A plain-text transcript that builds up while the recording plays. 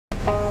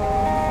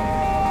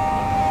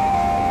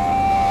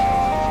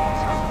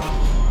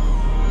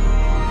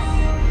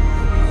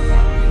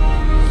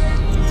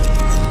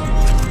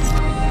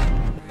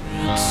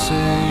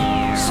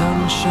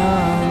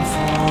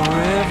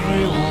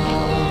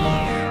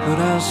But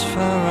as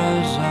far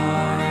as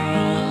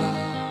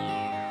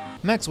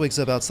Max wakes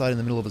up outside in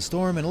the middle of a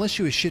storm, and unless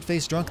you was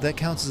shit-faced drunk, that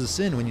counts as a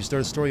sin when you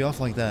start a story off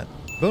like that.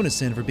 Bonus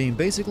sin for being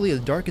basically a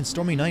dark and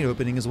stormy night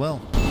opening as well.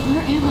 Where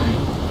am I?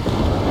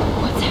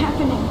 What's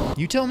happening?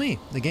 You tell me,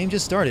 the game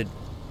just started.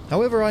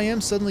 However, I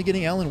am suddenly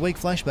getting Alan Wake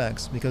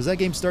flashbacks, because that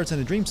game starts in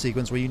a dream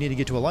sequence where you need to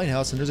get to a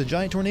lighthouse and there's a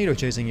giant tornado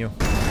chasing you.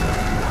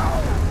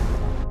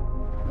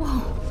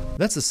 Whoa.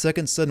 That's the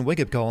second sudden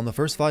wake-up call in the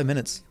first 5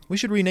 minutes. We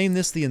should rename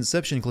this the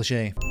Inception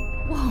cliché.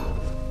 Whoa.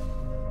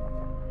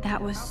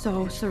 That was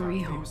so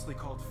surreal. Famously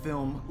called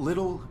film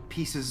Little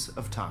Pieces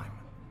of Time.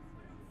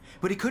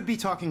 But he could be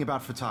talking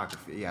about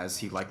photography, as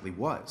he likely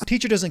was.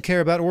 Teacher doesn't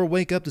care about or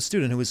wake up the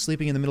student who was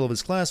sleeping in the middle of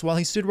his class while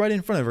he stood right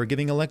in front of her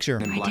giving a lecture.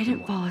 I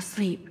didn't fall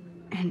asleep,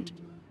 and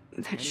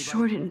that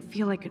sure didn't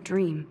feel like a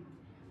dream.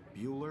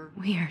 Bueller?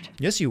 Weird.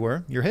 Yes, you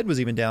were. Your head was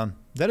even down.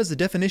 That is the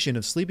definition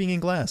of sleeping in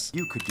glass.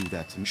 You could do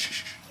that to me.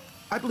 Shh.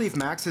 I believe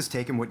Max has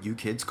taken what you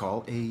kids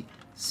call a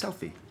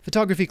selfie.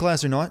 Photography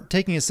class or not,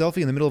 taking a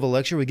selfie in the middle of a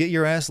lecture would get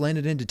your ass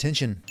landed in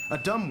detention. A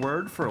dumb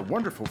word for a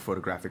wonderful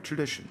photographic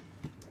tradition.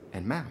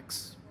 And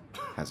Max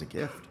has a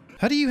gift.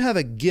 How do you have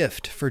a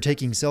gift for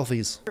taking selfies?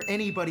 Is there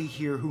anybody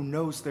here who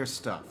knows their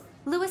stuff?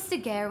 Louis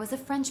Daguerre was a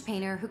French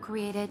painter who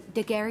created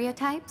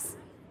daguerreotypes,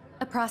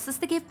 a process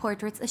that gave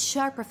portraits a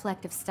sharp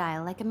reflective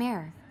style like a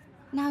mirror.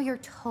 Now you're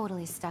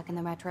totally stuck in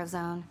the retro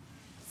zone.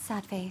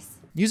 Sad face.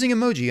 Using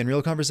emoji in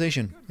real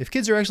conversation. If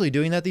kids are actually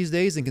doing that these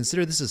days, then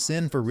consider this a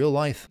sin for real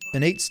life.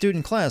 An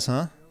 8-student class,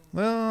 huh?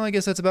 Well, I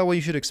guess that's about what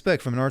you should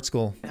expect from an art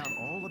school.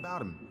 All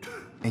about him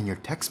in your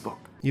textbook.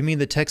 You mean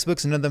the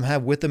textbooks none of them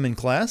have with them in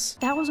class?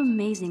 That was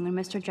amazing when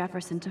Mr.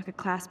 Jefferson took a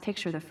class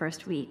picture the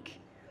first week.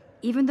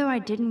 Even though I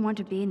didn't want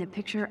to be in the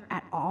picture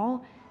at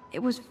all, it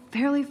was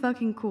fairly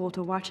fucking cool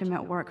to watch him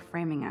at work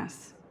framing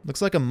us.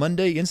 Looks like a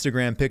Monday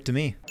Instagram pic to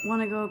me.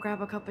 Wanna go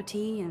grab a cup of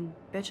tea and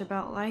bitch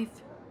about life?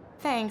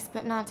 Thanks,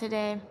 but not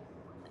today.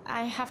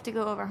 I have to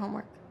go over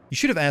homework. You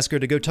should have asked her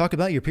to go talk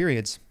about your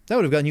periods. That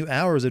would have gotten you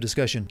hours of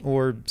discussion,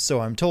 or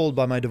so I'm told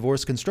by my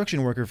divorced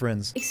construction worker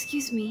friends.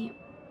 Excuse me,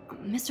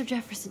 Mr.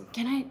 Jefferson,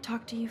 can I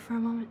talk to you for a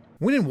moment?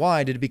 When and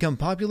why did it become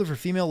popular for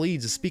female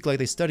leads to speak like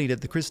they studied at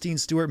the Christine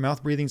Stewart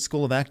Mouth-Breathing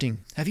School of Acting?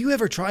 Have you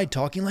ever tried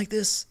talking like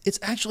this? It's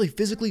actually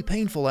physically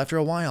painful after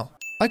a while.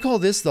 I call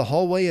this the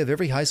hallway of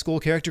every high school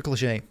character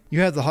cliché.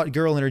 You have the hot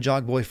girl and her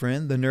jock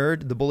boyfriend, the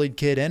nerd, the bullied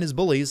kid and his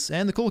bullies,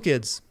 and the cool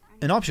kids.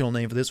 An optional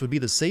name for this would be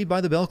the Saved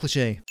by the Bell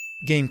cliché.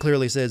 Game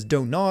clearly says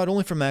don't nod,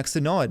 only for Max to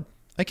nod.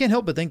 I can't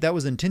help but think that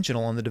was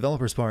intentional on the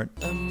developer's part.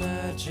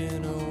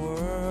 imagine a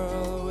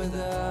world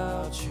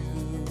without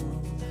you,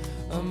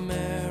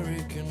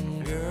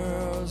 American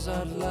girls,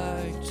 I'd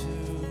like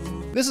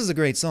to. This is a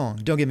great song,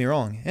 don't get me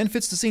wrong, and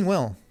fits the scene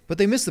well. But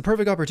they missed the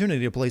perfect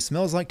opportunity to play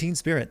Smells Like Teen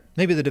Spirit.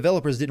 Maybe the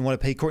developers didn't want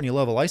to pay Courtney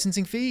Love a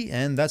licensing fee,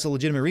 and that's a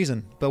legitimate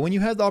reason. But when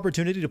you have the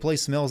opportunity to play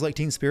Smells Like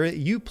Teen Spirit,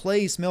 you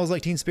play Smells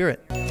Like Teen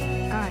Spirit.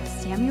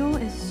 Samuel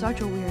is such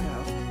a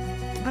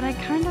weirdo, but I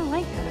kinda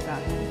like that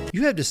about him.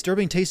 You have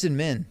disturbing taste in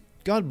men.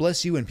 God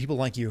bless you and people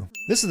like you.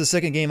 This is the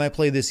second game I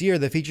played this year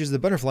that features the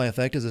butterfly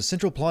effect as a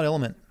central plot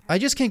element. I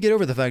just can't get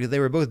over the fact that they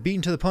were both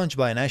beaten to the punch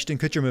by an Ashton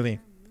Kutcher movie,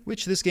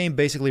 which this game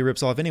basically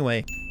rips off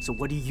anyway. So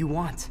what do you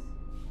want?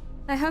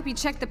 I hope you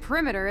check the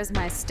perimeter, as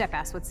my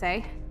step-ass would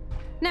say.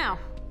 Now,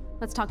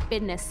 let's talk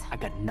business. I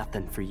got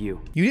nothing for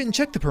you. You didn't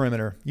check the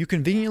perimeter. You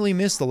conveniently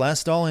missed the last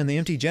stall and the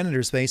empty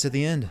janitor space at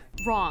the end.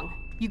 Wrong.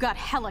 You got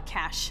hella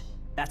cash.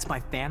 That's my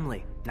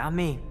family, not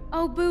me.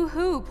 Oh,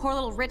 boo-hoo, poor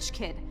little rich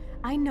kid.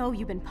 I know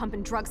you've been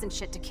pumping drugs and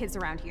shit to kids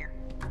around here.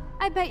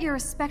 I bet your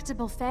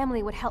respectable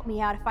family would help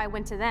me out if I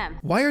went to them.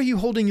 Why are you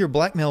holding your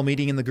blackmail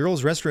meeting in the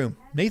girls' restroom?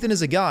 Nathan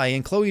is a guy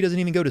and Chloe doesn't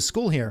even go to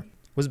school here.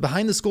 Was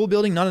behind the school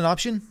building not an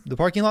option? The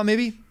parking lot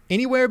maybe?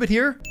 Anywhere but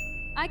here?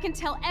 I can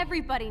tell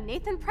everybody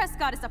Nathan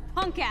Prescott is a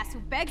punk ass who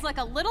begs like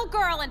a little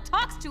girl and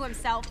talks to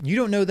himself. You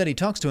don't know that he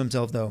talks to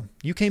himself though.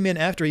 You came in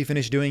after he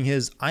finished doing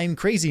his I'm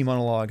crazy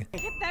monologue.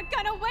 Get that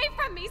gun away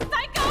from me,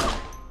 psycho!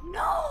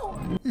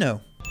 No!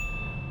 No.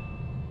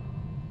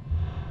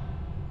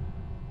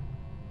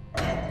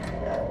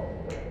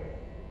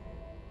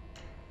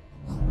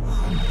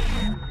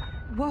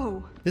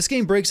 Whoa. This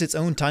game breaks its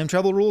own time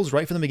travel rules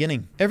right from the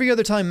beginning. Every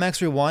other time Max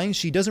rewinds,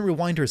 she doesn't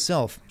rewind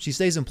herself. She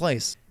stays in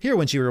place. Here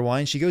when she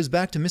rewinds, she goes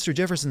back to Mr.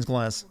 Jefferson's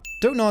class.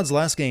 Don't Nod's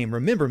last game,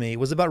 Remember Me,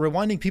 was about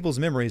rewinding people's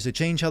memories to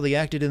change how they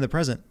acted in the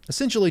present.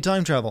 Essentially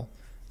time travel.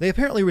 They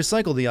apparently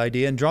recycled the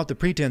idea and dropped the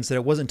pretense that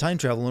it wasn't time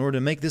travel in order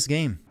to make this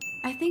game.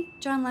 I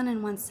think John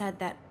Lennon once said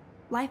that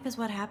life is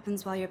what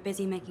happens while you're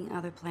busy making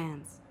other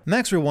plans.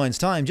 Max rewinds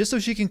time just so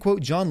she can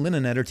quote John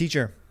Lennon at her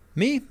teacher.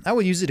 Me, I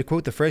would use it to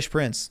quote The Fresh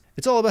Prince.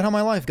 It's all about how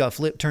my life got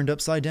flipped, turned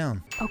upside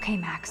down. Okay,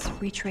 Max,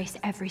 retrace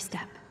every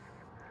step.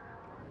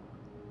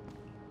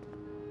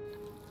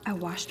 I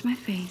washed my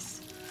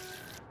face.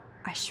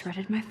 I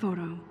shredded my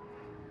photo.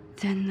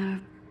 Then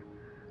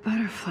the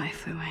butterfly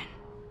flew in.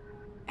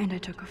 And I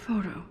took a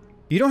photo.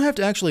 You don't have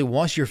to actually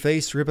wash your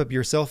face, rip up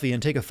your selfie,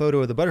 and take a photo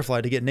of the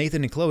butterfly to get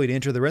Nathan and Chloe to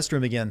enter the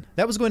restroom again.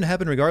 That was going to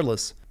happen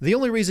regardless. The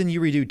only reason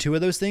you redo 2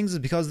 of those things is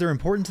because they're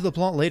important to the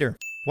plot later.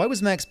 Why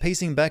was Max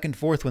pacing back and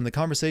forth when the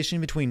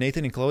conversation between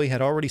Nathan and Chloe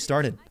had already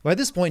started? By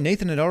this point,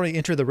 Nathan had already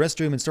entered the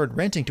restroom and started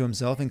ranting to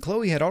himself, and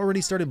Chloe had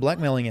already started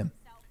blackmailing him.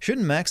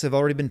 Shouldn't Max have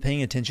already been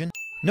paying attention?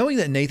 Knowing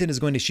that Nathan is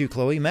going to shoot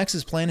Chloe,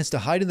 Max's plan is to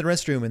hide in the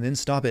restroom and then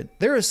stop it.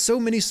 There are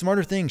so many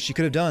smarter things she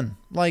could have done.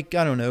 Like,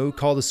 I don't know,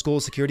 call the school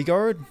security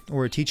guard,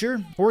 or a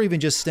teacher, or even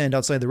just stand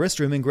outside the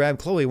restroom and grab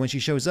Chloe when she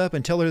shows up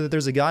and tell her that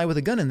there's a guy with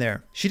a gun in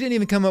there. She didn't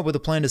even come up with a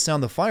plan to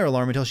sound the fire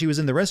alarm until she was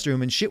in the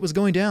restroom and shit was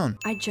going down.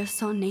 I just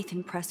saw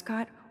Nathan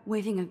Prescott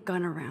waving a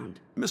gun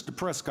around. Mr.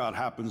 Prescott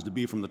happens to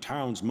be from the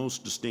town's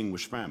most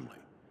distinguished family,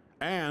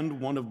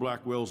 and one of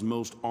Blackwell's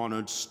most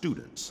honored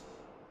students.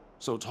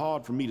 So it's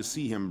hard for me to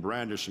see him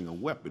brandishing a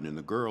weapon in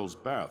the girls'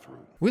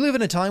 bathroom. We live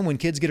in a time when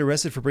kids get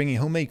arrested for bringing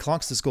homemade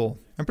clocks to school.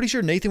 I'm pretty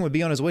sure Nathan would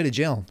be on his way to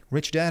jail,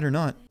 rich dad or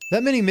not.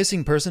 That many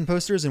missing person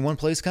posters in one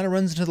place kind of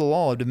runs into the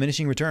law of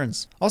diminishing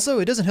returns. Also,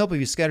 it doesn't help if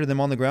you scatter them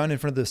on the ground in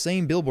front of the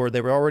same billboard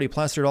they were already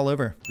plastered all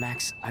over.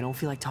 Max, I don't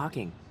feel like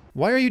talking.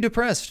 Why are you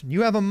depressed?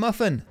 You have a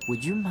muffin.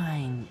 Would you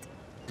mind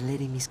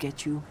letting me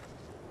sketch you?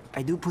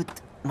 I do put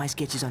my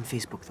sketches on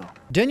Facebook, though.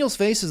 Daniel's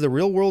face is the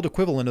real-world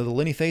equivalent of the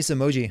Lenny face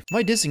emoji.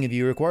 My dissing of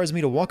you requires me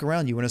to walk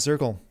around you in a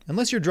circle.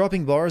 Unless you're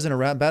dropping bars in a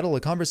rap battle,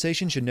 a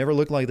conversation should never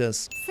look like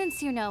this.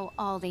 Since you know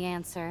all the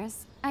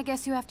answers, I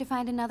guess you have to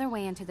find another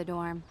way into the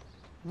dorm.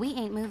 We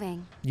ain't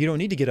moving. You don't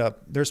need to get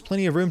up. There's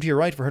plenty of room to your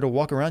right for her to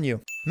walk around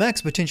you.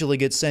 Max potentially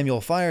gets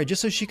Samuel fired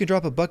just so she could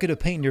drop a bucket of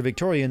paint near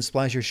Victoria and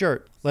splash her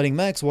shirt, letting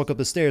Max walk up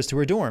the stairs to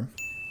her dorm.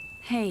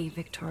 Hey,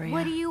 Victoria.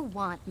 What do you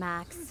want,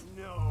 Max?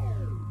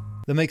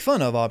 The make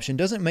fun of option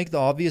doesn't make the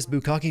obvious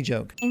bukkake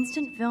joke.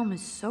 Instant film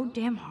is so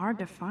damn hard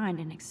to find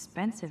and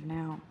expensive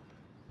now.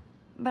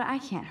 But I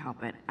can't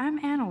help it.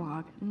 I'm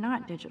analog,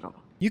 not digital.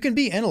 You can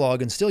be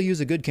analog and still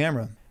use a good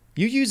camera.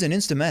 You use an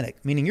Instamatic,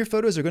 meaning your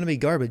photos are going to be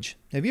garbage.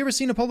 Have you ever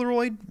seen a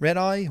Polaroid? Red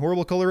eye,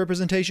 horrible color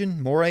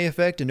representation, moire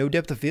effect, and no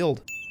depth of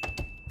field.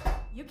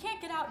 You can't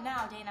get out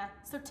now, Dana,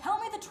 so tell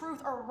me the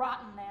truth or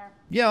rot in there.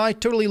 Yeah, I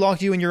totally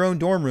locked you in your own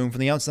dorm room from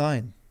the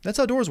outside. That's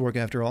how doors work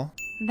after all.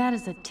 That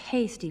is a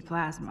tasty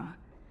plasma.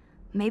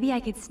 Maybe I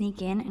could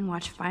sneak in and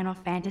watch Final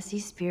Fantasy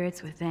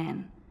Spirits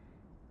Within.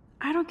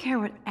 I don't care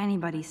what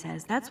anybody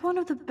says, that's one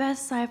of the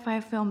best sci-fi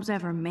films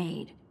ever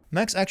made.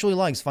 Max actually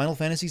likes Final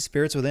Fantasy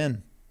Spirits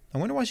Within. I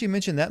wonder why she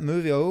mentioned that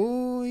movie.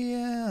 Oh,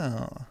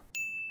 yeah.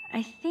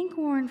 I think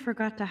Warren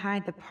forgot to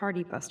hide the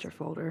Party Buster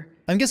folder.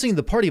 I'm guessing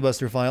the Party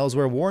Buster file is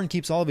where Warren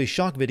keeps all of his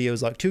shock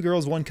videos like 2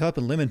 Girls, 1 Cup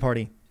and Lemon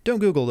Party. Don't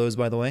Google those,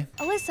 by the way.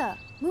 Alyssa,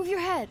 move your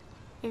head.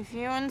 If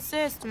you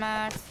insist,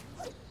 Max.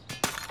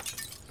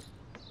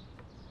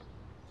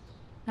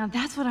 Now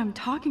that's what I'm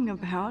talking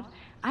about.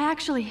 I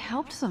actually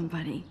helped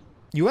somebody.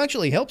 You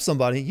actually helped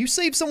somebody? You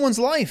saved someone's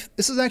life!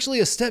 This is actually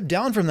a step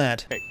down from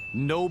that. Hey,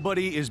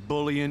 nobody is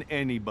bullying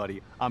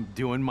anybody. I'm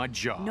doing my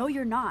job. No,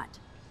 you're not.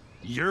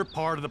 You're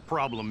part of the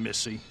problem,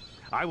 Missy.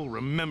 I will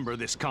remember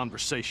this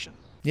conversation.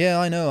 Yeah,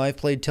 I know. I've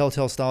played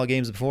Telltale-style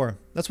games before.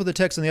 That's what the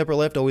text in the upper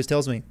left always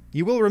tells me.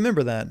 You will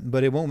remember that,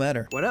 but it won't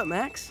matter. What up,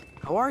 Max?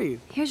 How are you?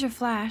 Here's your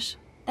flash.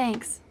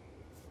 Thanks.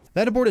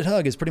 That aborted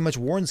hug is pretty much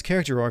Warren's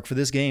character arc for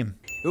this game.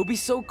 It would be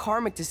so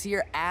karmic to see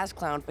your ass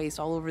clown face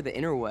all over the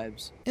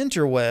interwebs.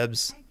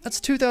 Interwebs? That's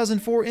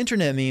 2004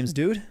 internet memes,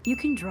 dude. You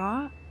can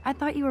draw? I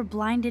thought you were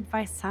blinded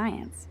by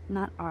science,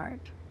 not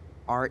art.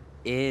 Art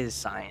is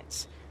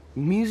science.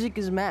 Music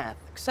is math,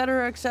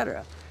 etc.,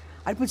 etc.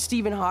 I'd put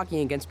Stephen Hawking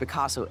against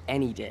Picasso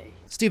any day.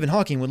 Stephen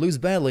Hawking would lose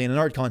badly in an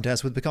art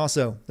contest with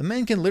Picasso. The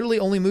man can literally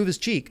only move his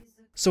cheek.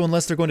 So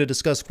unless they're going to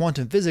discuss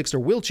quantum physics or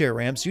wheelchair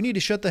ramps, you need to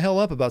shut the hell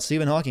up about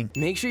Stephen Hawking.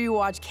 Make sure you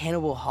watch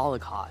Cannibal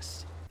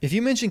Holocaust. If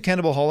you mention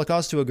Cannibal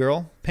Holocaust to a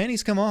girl,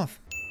 panties come off.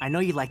 I know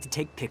you like to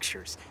take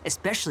pictures,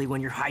 especially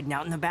when you're hiding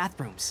out in the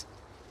bathrooms.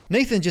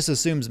 Nathan just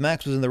assumes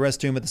Max was in the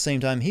restroom at the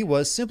same time he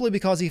was simply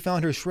because he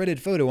found her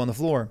shredded photo on the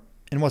floor.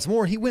 And what's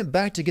more, he went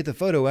back to get the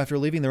photo after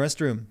leaving the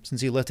restroom,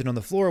 since he left it on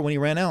the floor when he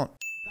ran out.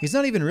 He's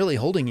not even really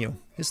holding you.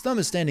 His thumb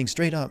is standing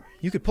straight up.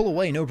 You could pull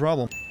away, no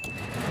problem.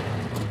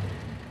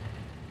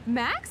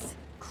 Max?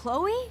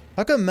 Chloe?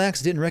 How come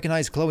Max didn't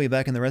recognize Chloe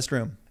back in the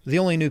restroom? The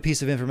only new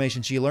piece of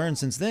information she learned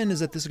since then is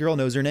that this girl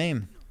knows her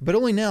name. But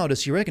only now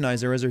does she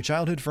recognize her as her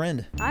childhood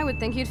friend. I would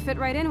think you'd fit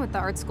right in with the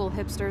art school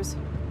hipsters.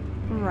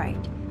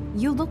 Right.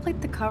 You look like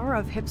the cover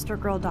of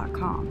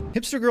hipstergirl.com.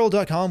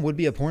 Hipstergirl.com would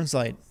be a porn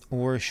site.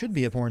 Or should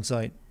be a porn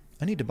site.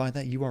 I need to buy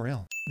that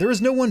URL. There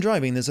is no one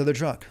driving this other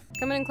truck.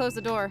 Come in and close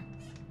the door.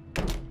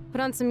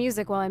 Put on some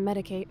music while I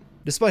medicate.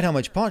 Despite how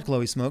much pot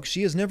Chloe smokes,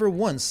 she has never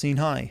once seen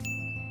high.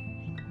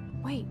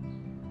 Wait,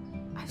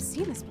 I've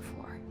seen this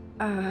before.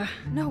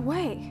 No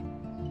way.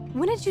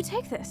 When did you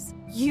take this?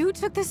 You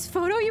took this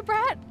photo, you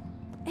brat?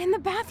 In the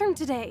bathroom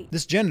today.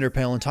 This janitor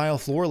panel and tile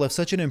floor left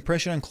such an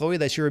impression on Chloe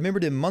that she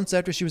remembered it months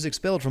after she was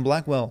expelled from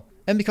Blackwell.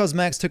 And because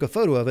Max took a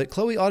photo of it,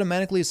 Chloe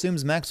automatically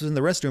assumes Max was in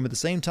the restroom at the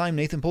same time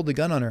Nathan pulled the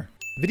gun on her.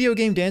 Video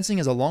game dancing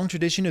has a long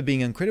tradition of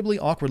being incredibly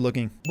awkward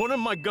looking. One of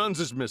my guns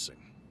is missing.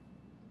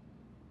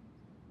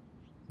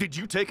 Did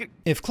you take it?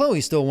 If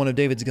Chloe stole one of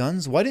David's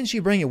guns, why didn't she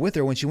bring it with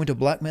her when she went to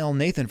blackmail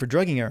Nathan for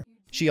drugging her?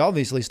 She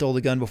obviously stole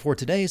the gun before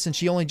today since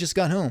she only just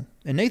got home.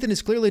 And Nathan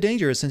is clearly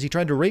dangerous since he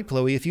tried to rape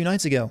Chloe a few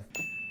nights ago.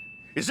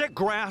 Is that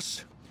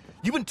grass?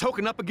 You been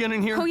toking up again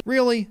in here?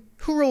 Really?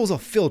 Who rolls a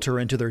filter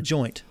into their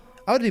joint?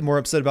 I would be more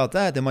upset about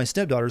that than my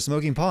stepdaughter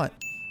smoking pot.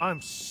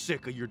 I'm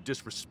sick of your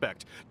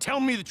disrespect. Tell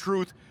me the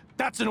truth.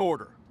 That's an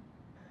order.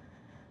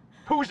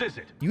 Whose is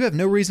it? You have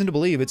no reason to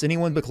believe it's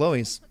anyone but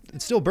Chloe's.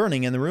 It's still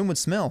burning and the room would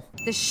smell.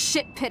 This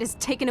shit pit has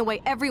taken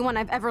away everyone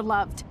I've ever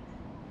loved.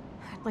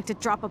 I'd like to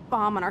drop a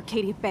bomb on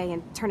Arcadia Bay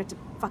and turn it to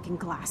fucking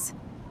glass.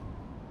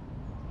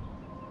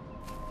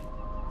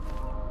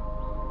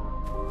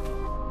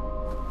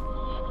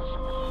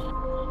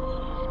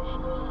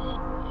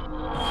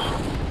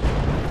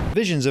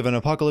 Visions of an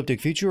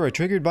apocalyptic future are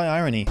triggered by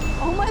irony.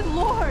 Oh my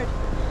lord!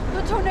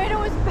 The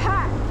tornado is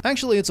back!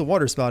 Actually, it's a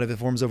water spout if it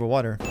forms over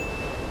water.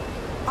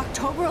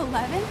 October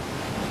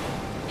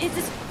 11th? Is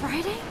this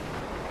Friday?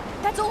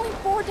 That's only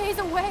 4 days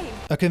away!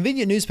 A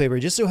convenient newspaper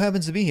just so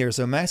happens to be here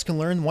so Max can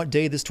learn what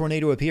day this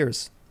tornado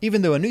appears.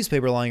 Even though a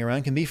newspaper lying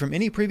around can be from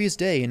any previous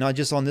day and not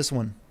just on this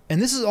one.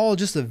 And this is all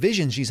just a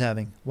vision she's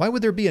having. Why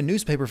would there be a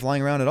newspaper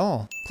flying around at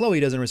all? Chloe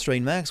doesn't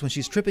restrain Max when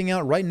she's tripping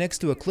out right next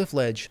to a cliff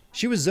ledge.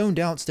 She was zoned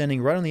out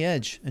standing right on the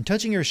edge, and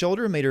touching her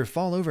shoulder made her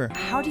fall over.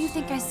 How do you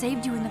think I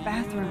saved you in the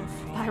bathroom?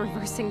 By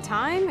reversing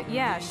time?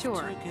 Yeah,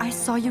 sure. I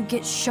saw you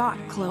get shot,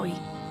 Chloe.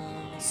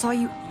 Saw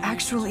you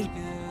actually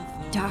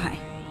die.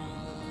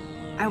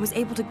 I was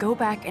able to go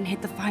back and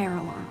hit the fire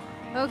alarm.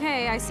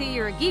 Okay, I see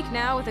you're a geek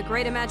now with a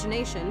great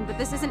imagination, but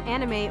this isn't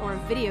anime or a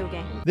video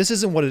game. This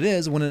isn't what it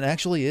is when it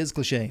actually is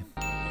cliché.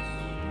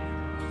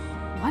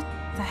 What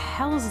the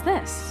hell is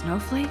this?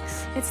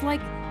 Snowflakes? It's like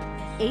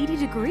 80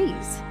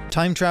 degrees.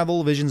 Time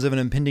travel, visions of an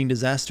impending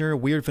disaster,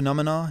 weird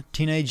phenomena,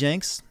 teenage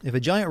angst. If a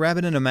giant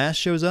rabbit in a mask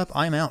shows up,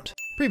 I'm out.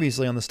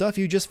 Previously on the stuff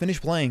you just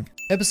finished playing.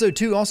 Episode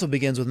 2 also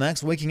begins with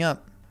Max waking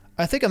up.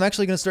 I think I'm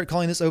actually going to start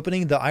calling this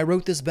opening the I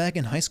wrote this back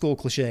in high school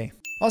cliché.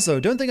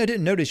 Also, don't think I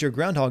didn't notice your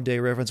Groundhog Day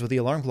reference with the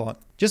alarm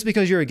clock. Just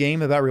because you're a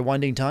game about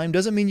rewinding time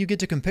doesn't mean you get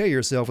to compare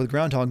yourself with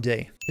Groundhog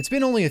Day. It's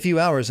been only a few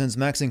hours since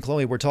Max and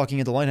Chloe were talking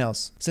at the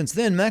lighthouse. Since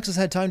then, Max has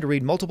had time to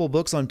read multiple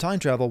books on time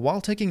travel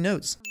while taking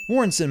notes.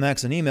 Warren sent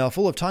Max an email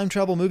full of time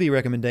travel movie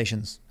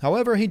recommendations.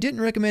 However, he didn't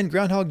recommend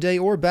Groundhog Day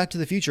or Back to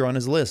the Future on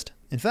his list.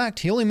 In fact,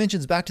 he only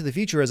mentions Back to the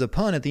Future as a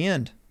pun at the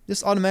end.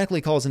 This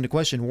automatically calls into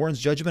question Warren's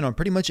judgment on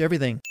pretty much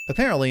everything.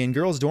 Apparently, in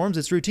girls' dorms,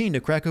 it's routine to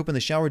crack open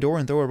the shower door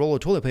and throw a roll of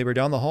toilet paper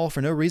down the hall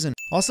for no reason.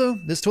 Also,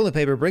 this toilet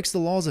paper breaks the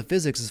laws of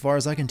physics as far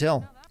as I can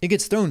tell. It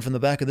gets thrown from the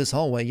back of this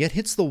hallway, yet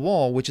hits the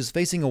wall, which is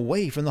facing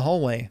away from the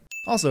hallway.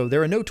 Also,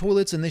 there are no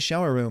toilets in this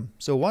shower room,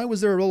 so why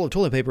was there a roll of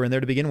toilet paper in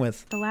there to begin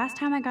with? The last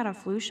time I got a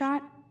flu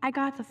shot, I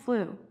got the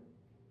flu.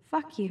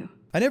 Fuck you.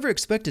 I never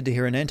expected to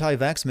hear an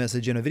anti-vax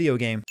message in a video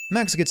game.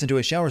 Max gets into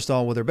a shower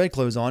stall with her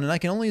bedclothes on, and I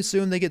can only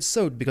assume they get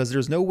soaked because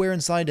there's nowhere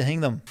inside to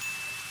hang them.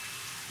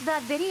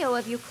 That video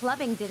of you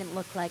clubbing didn't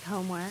look like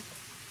homework.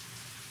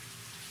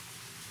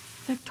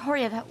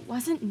 Victoria, that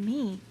wasn't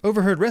me.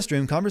 Overheard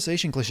restroom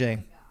conversation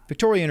cliché.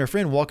 Victoria and her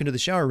friend walk into the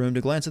shower room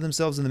to glance at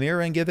themselves in the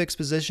mirror and give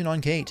exposition on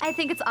Kate. I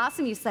think it's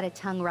awesome you set a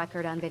tongue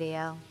record on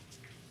video.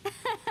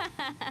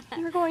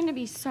 You're going to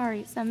be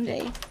sorry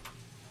someday.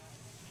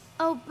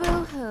 Oh,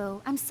 boo-hoo.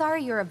 I'm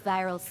sorry you're a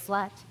viral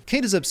slut.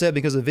 Kate is upset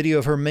because a video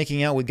of her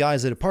making out with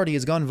guys at a party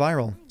has gone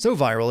viral. So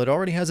viral, it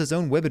already has its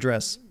own web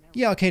address.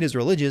 Yeah, Kate is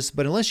religious,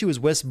 but unless she was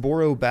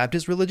Westboro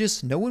Baptist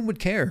religious, no one would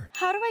care.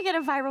 How do I get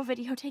a viral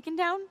video taken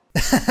down?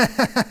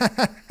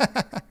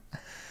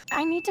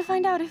 I need to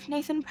find out if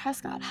Nathan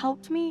Prescott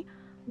helped me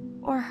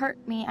or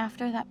hurt me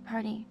after that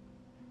party.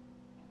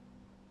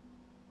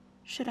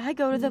 Should I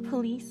go to the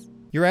police?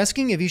 You're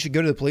asking if you should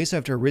go to the police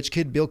after a rich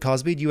kid Bill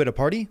Cosby'd you at a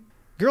party?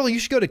 Girl, you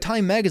should go to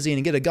Time Magazine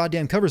and get a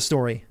goddamn cover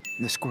story.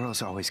 The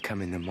squirrels always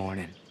come in the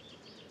morning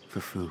for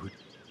food.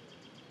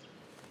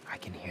 I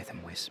can hear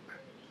them whisper.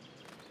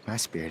 My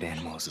spirit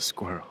animal is a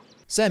squirrel.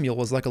 Samuel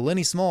was like a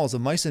Lenny Smalls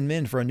of Mice and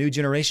Men for a new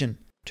generation.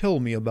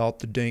 Tell me about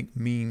the dank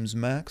memes,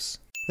 Max.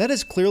 That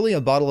is clearly a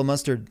bottle of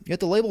mustard,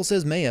 yet the label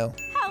says mayo.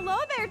 Hello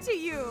there to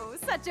you!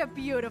 Such a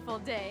beautiful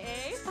day,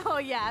 eh? Oh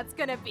yeah, it's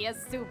gonna be a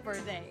super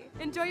day.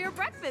 Enjoy your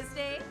breakfast,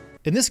 eh?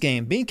 In this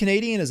game, being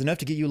Canadian is enough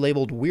to get you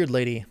labeled Weird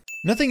Lady.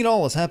 Nothing at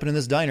all has happened in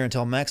this diner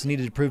until Max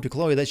needed to prove to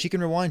Chloe that she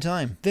can rewind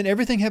time. Then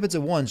everything happens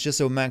at once just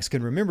so Max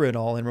can remember it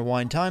all and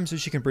rewind time so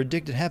she can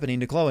predict it happening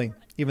to Chloe.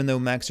 Even though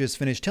Max just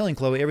finished telling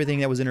Chloe everything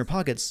that was in her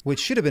pockets,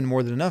 which should have been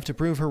more than enough to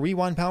prove her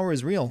rewind power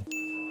is real.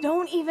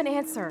 Don't even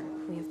answer.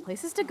 We have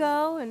places to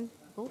go and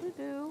people to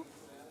do.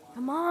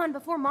 Come on,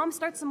 before Mom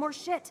starts some more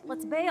shit.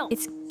 Let's bail.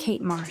 It's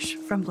Kate Marsh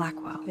from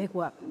Blackwell. Big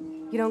whoop.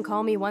 You don't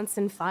call me once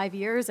in 5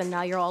 years and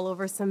now you're all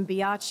over some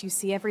biatch you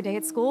see every day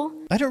at school?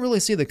 I don't really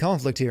see the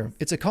conflict here.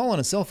 It's a call on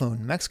a cell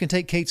phone. Max can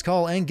take Kate's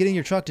call and get in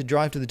your truck to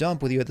drive to the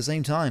dump with you at the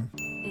same time.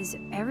 Is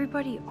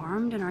everybody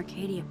armed in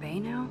Arcadia Bay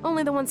now?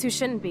 Only the ones who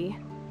shouldn't be.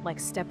 Like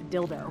Step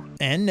Dildo.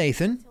 And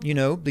Nathan, you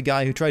know, the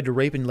guy who tried to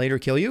rape and later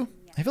kill you.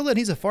 I feel that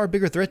he's a far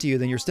bigger threat to you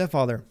than your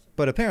stepfather,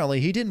 but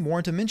apparently he didn't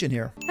warrant a mention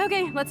here.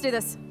 Okay, let's do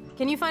this.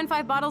 Can you find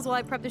 5 bottles while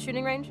I prep the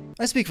shooting range?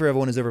 I speak for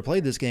everyone who's ever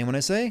played this game when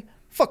I say,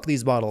 fuck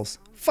these bottles.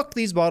 Fuck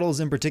these bottles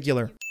in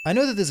particular. I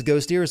know that this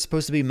ghost deer is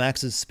supposed to be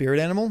Max's spirit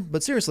animal,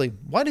 but seriously,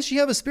 why does she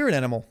have a spirit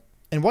animal?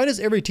 And why does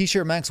every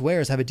t-shirt Max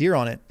wears have a deer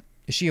on it?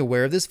 Is she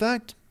aware of this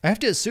fact? I have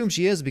to assume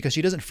she is because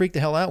she doesn't freak the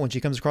hell out when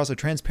she comes across a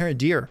transparent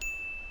deer.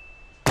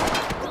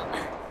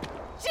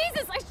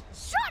 Jesus, I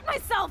shot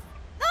myself!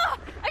 Ugh,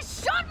 I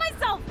shot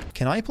myself!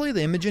 Can I play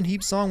the Imogen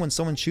Heap song when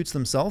someone shoots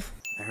themselves?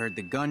 I heard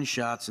the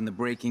gunshots and the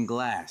breaking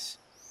glass.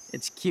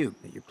 It's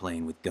cute that you're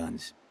playing with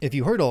guns. If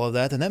you heard all of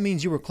that, then that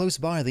means you were close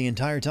by the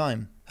entire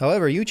time.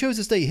 However, you chose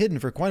to stay hidden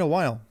for quite a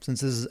while,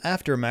 since this is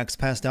after Max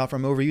passed out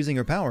from overusing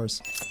her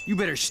powers. You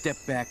better step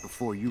back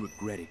before you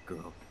regret it,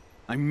 girl.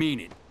 I mean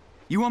it.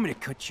 You want me to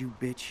cut you,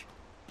 bitch?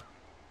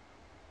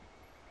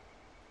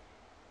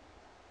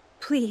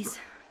 Please.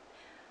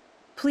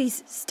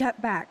 Please step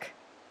back.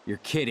 You're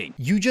kidding.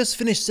 You just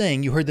finished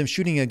saying you heard them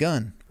shooting a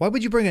gun. Why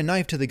would you bring a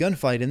knife to the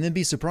gunfight and then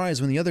be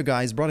surprised when the other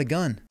guys brought a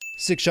gun?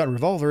 6-shot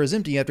revolver is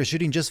empty after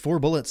shooting just 4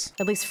 bullets.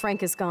 At least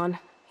Frank is gone.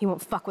 He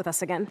won't fuck with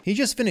us again. He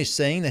just finished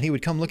saying that he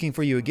would come looking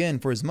for you again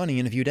for his money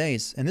in a few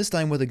days, and this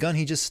time with a gun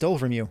he just stole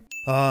from you.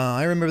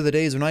 I remember the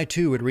days when I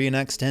too would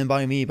reenact Stand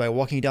By Me by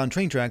walking down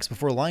train tracks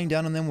before lying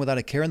down on them without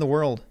a care in the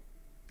world.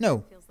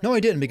 No, I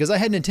didn't, because I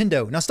had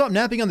Nintendo. Now stop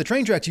napping on the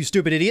train tracks, you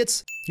stupid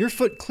idiots! Your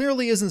foot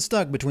clearly isn't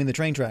stuck between the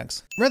train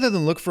tracks. Rather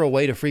than look for a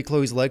way to free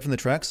Chloe's leg from the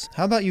tracks,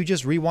 how about you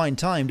just rewind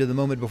time to the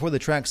moment before the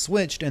tracks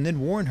switched and then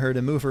warn her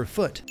to move her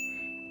foot?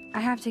 I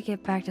have to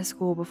get back to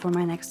school before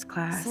my next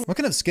class. What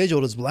kind of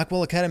schedule does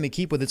Blackwell Academy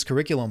keep with its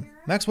curriculum?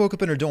 Max woke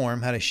up in her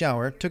dorm, had a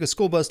shower, took a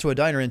school bus to a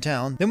diner in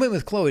town, then went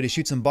with Chloe to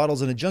shoot some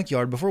bottles in a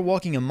junkyard before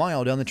walking a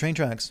mile down the train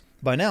tracks.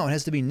 By now, it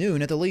has to be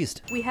noon at the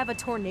least. We have a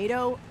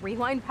tornado,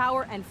 rewind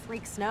power, and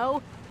freak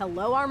snow.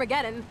 Hello,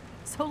 Armageddon.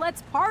 So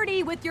let's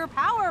party with your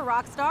power,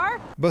 Rockstar!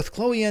 Both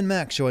Chloe and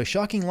Max show a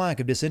shocking lack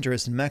of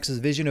disinterest in Max's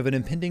vision of an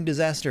impending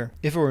disaster.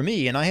 If it were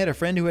me and I had a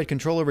friend who had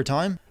control over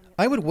time,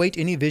 I would weight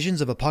any visions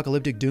of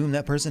apocalyptic doom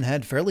that person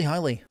had fairly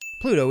highly.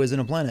 Pluto isn't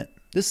a planet.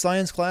 This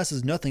science class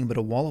is nothing but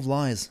a wall of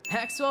lies.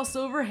 Maxwell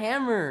Silver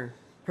Hammer.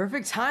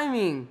 Perfect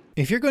timing.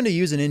 If you're going to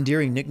use an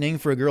endearing nickname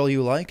for a girl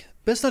you like,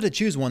 best not to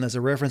choose one that's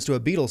a reference to a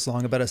Beatles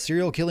song about a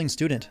serial-killing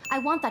student. I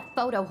want that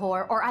photo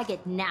whore or I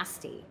get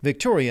nasty.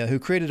 Victoria, who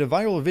created a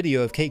viral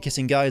video of Kate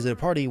kissing guys at a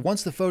party,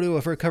 wants the photo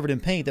of her covered in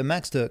paint that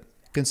Max took.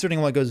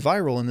 Considering what goes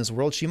viral in this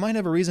world, she might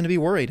have a reason to be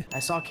worried. I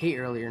saw Kate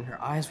earlier and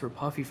her eyes were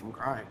puffy from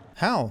crying.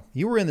 How?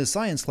 You were in the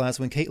science class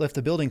when Kate left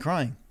the building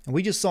crying, and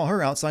we just saw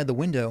her outside the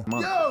window.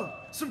 Yo!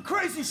 Some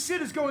crazy shit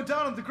is going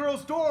down in the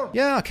girls' dorm!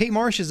 Yeah, Kate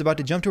Marsh is about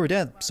to jump to her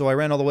death, so I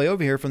ran all the way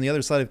over here from the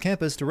other side of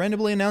campus to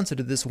randomly announce it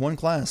to this one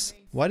class.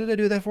 Why did I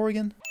do that for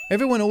again?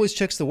 Everyone always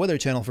checks the Weather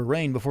Channel for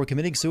rain before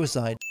committing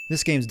suicide.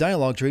 This game's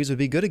dialogue trees would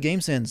be good at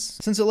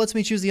GameSense. Since it lets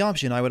me choose the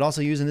option I would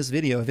also use in this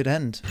video if it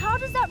hadn't. How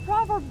does that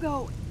proverb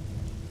go?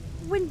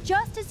 When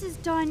justice is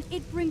done,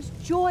 it brings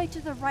joy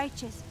to the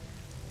righteous,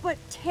 but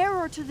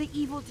terror to the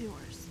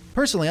evildoers.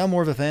 Personally, I'm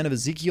more of a fan of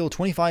Ezekiel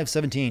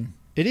 25:17.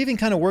 It even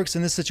kind of works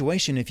in this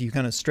situation if you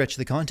kind of stretch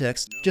the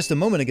context. Just a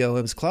moment ago,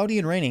 it was cloudy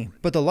and rainy,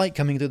 but the light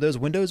coming through those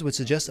windows would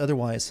suggest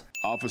otherwise.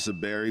 Officer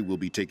Barry will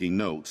be taking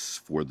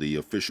notes for the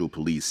official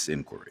police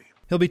inquiry.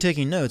 He'll be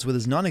taking notes with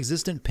his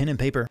non-existent pen and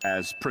paper.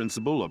 As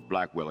principal of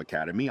Blackwell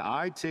Academy,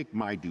 I take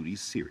my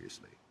duties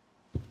seriously.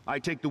 I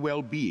take the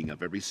well-being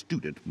of every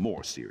student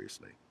more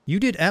seriously. You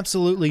did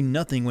absolutely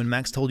nothing when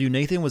Max told you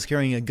Nathan was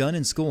carrying a gun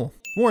in school.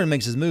 Warren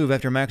makes his move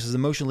after Max is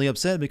emotionally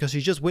upset because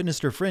she's just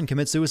witnessed her friend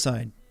commit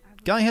suicide.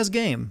 Guy has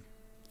game.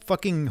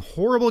 Fucking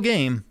horrible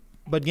game,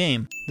 but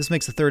game. This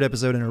makes the 3rd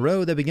episode in a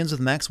row that begins with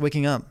Max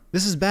waking up.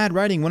 This is bad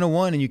writing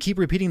 101 and you keep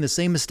repeating the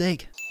same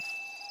mistake.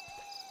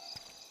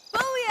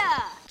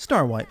 Booyah!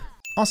 Star wipe.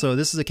 Also,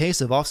 this is a case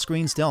of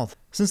off-screen stealth,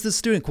 since this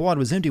student quad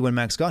was empty when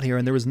Max got here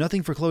and there was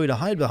nothing for Chloe to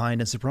hide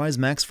behind and surprise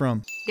Max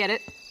from. Get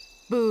it?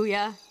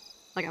 Booyah.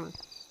 Like I'm a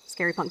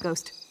scary punk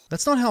ghost.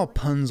 That's not how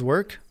puns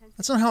work.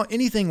 That's not how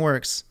anything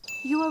works.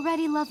 You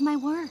already love my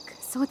work,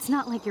 so it's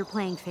not like you're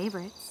playing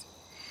favorites.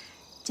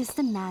 Just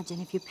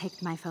imagine if you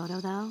picked my photo,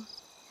 though.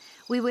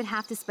 We would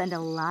have to spend a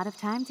lot of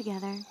time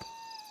together.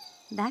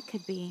 That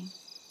could be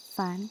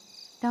fun,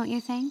 don't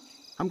you think?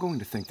 I'm going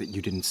to think that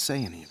you didn't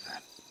say any of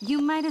that.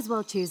 You might as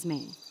well choose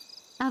me.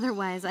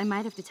 Otherwise, I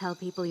might have to tell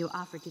people you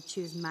offered to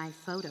choose my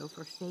photo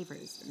for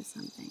favors or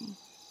something.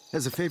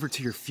 As a favor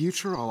to your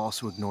future, I'll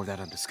also ignore that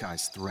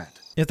undisguised threat.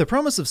 If the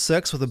promise of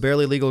sex with a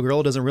barely legal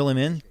girl doesn't reel him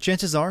in,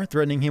 chances are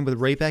threatening him with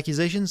rape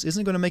accusations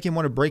isn't going to make him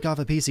want to break off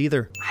a piece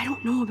either. I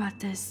don't know about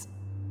this.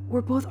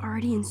 We're both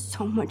already in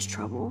so much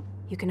trouble.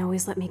 You can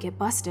always let me get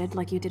busted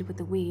like you did with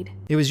the weed.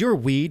 It was your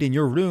weed in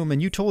your room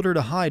and you told her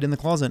to hide in the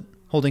closet.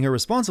 Holding her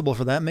responsible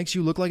for that makes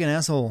you look like an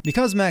asshole.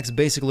 Because Max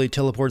basically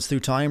teleports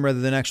through time rather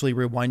than actually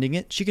rewinding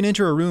it, she can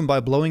enter a room by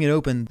blowing it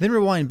open, then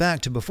rewind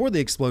back to before the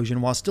explosion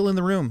while still in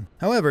the room.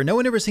 However, no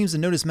one ever seems to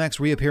notice Max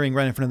reappearing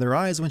right in front of their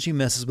eyes when she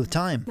messes with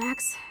time.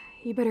 Max,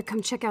 you better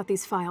come check out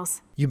these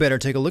files. You better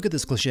take a look at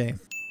this cliché.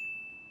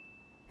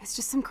 It's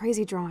just some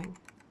crazy drawing.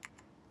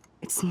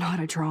 It's not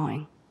a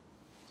drawing.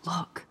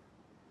 Look.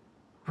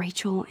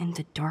 Rachel in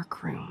the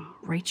dark room.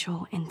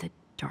 Rachel in the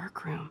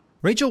dark room.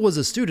 Rachel was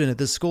a student at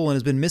this school and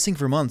has been missing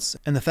for months,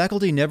 and the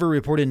faculty never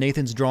reported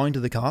Nathan's drawing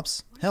to the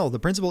cops. Hell, the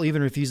principal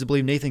even refused to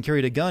believe Nathan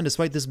carried a gun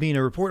despite this being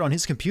a report on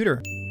his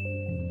computer.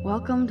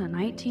 Welcome to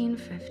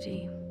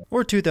 1950.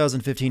 Or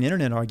 2015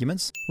 internet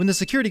arguments. When the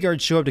security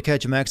guards show up to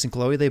catch Max and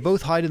Chloe, they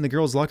both hide in the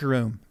girls' locker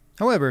room.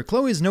 However,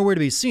 Chloe is nowhere to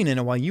be seen in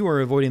it while you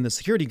are avoiding the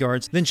security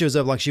guards, then shows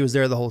up like she was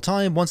there the whole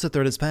time once the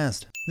threat has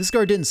passed. This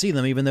guard didn't see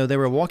them even though they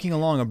were walking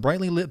along a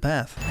brightly lit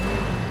path.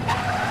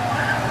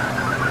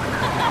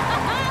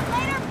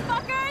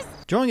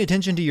 Drawing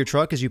attention to your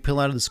truck as you pull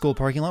out of the school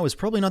parking lot was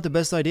probably not the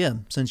best idea,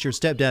 since your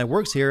stepdad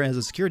works here as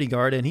a security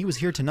guard and he was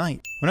here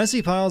tonight. When I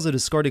see piles of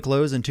discarded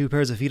clothes and 2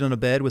 pairs of feet on a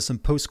bed with some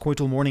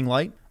post-coital morning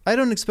light, I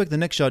don't expect the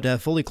next shot to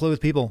have fully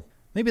clothed people.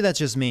 Maybe that's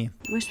just me.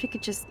 Wish we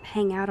could just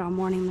hang out all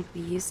morning like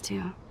we used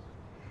to.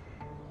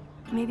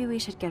 Maybe we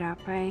should get up.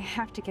 I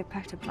have to get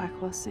back to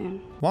Blackwell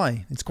soon.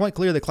 Why? It's quite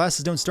clear that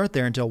classes don't start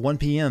there until 1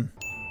 p.m.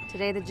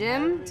 Today the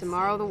gym,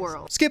 tomorrow the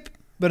world. Skip!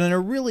 But in a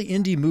really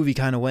indie movie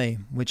kind of way,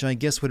 which I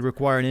guess would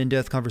require an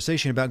in-depth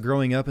conversation about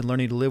growing up and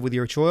learning to live with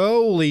your choice.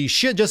 Holy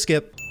shit, just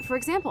skip! For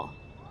example,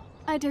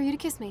 I dare you to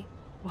kiss me.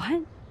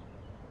 What?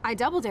 I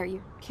double dare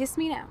you. Kiss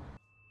me now.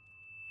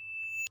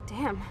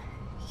 Damn,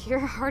 you're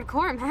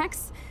hardcore,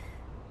 Max.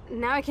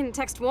 Now I can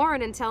text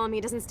Warren and tell him he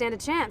doesn't stand a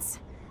chance.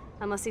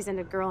 Unless he's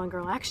into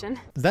girl-on-girl action.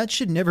 That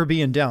should never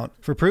be in doubt.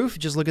 For proof,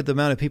 just look at the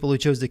amount of people who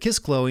chose to kiss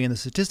Chloe in the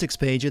statistics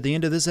page at the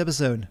end of this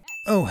episode.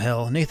 Oh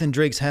hell, Nathan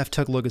Drake's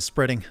half-tuck look is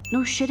spreading.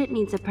 No shit, it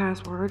needs a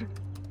password.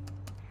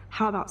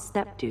 How about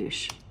step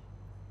douche?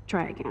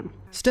 Try again.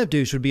 Step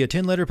douche would be a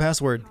 10-letter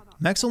password.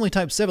 Max only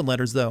typed 7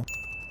 letters though.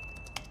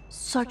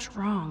 Such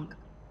wrong.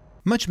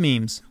 Much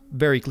memes.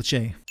 Very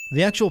cliche.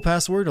 The actual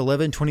password,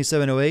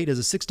 112708, is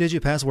a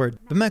 6-digit password,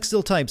 but Max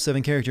still types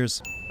 7 characters.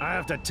 I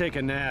have to take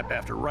a nap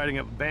after writing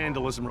up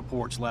vandalism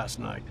reports last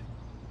night.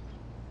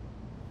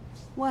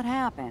 What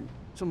happened?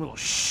 Some little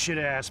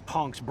shit-ass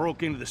punks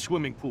broke into the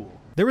swimming pool.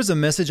 There was a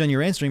message on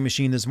your answering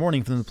machine this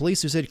morning from the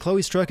police who said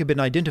Chloe's truck had been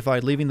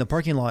identified leaving the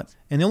parking lot,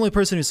 and the only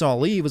person who saw it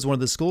leave was one of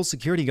the school's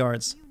security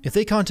guards. If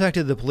they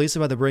contacted the police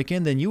about the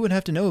break-in, then you would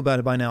have to know about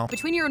it by now.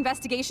 Between your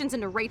investigations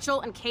into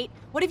Rachel and Kate,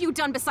 what have you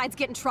done besides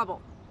get in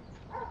trouble?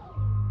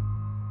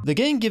 The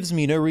game gives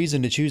me no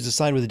reason to choose to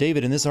side with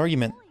David in this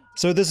argument.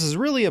 So this is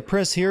really a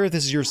press here if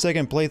this is your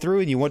second playthrough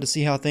and you want to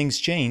see how things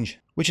change,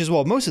 which is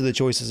what most of the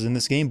choices in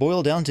this game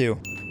boil down to.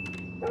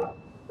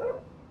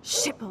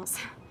 Shitballs.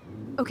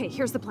 Okay,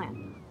 here's the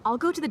plan. I'll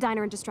go to the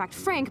diner and distract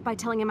Frank by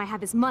telling him I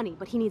have his money,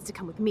 but he needs to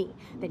come with me.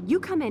 Then you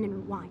come in and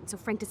rewind so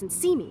Frank doesn't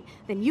see me.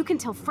 Then you can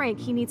tell Frank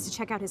he needs to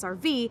check out his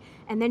RV,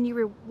 and then you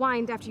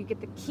rewind after you get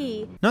the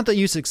key. Not that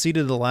you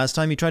succeeded the last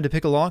time you tried to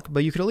pick a lock,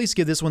 but you could at least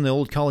give this one the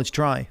old college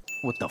try.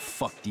 What the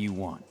fuck do you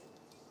want?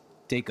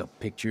 Take a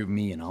picture of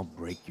me and I'll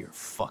break your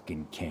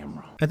fucking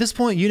camera. At this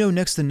point, you know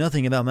next to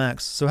nothing about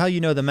Max, so how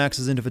you know that Max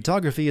is into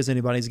photography is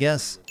anybody's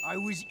guess. I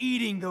was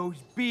eating those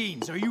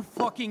beans. Are you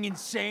fucking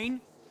insane?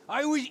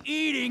 I was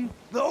eating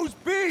those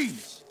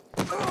beans!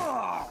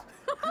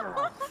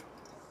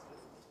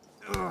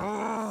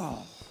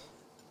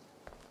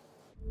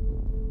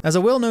 As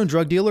a well-known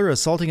drug dealer,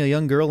 assaulting a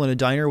young girl in a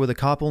diner with a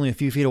cop only a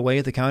few feet away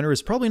at the counter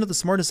is probably not the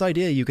smartest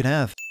idea you could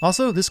have.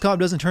 Also, this cop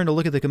doesn't turn to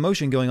look at the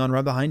commotion going on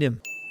right behind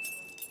him.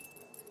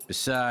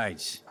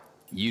 Besides,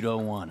 you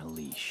don't want a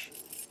leash.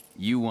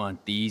 You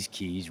want these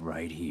keys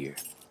right here.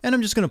 And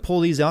I'm just gonna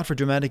pull these out for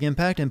dramatic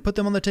impact and put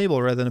them on the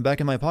table rather than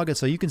back in my pocket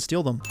so you can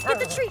steal them. Get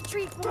the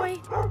treat, boy.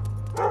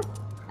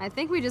 I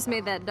think we just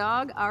made that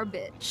dog our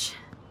bitch.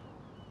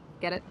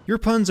 Get it? Your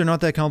puns are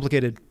not that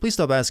complicated. Please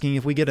stop asking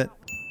if we get it.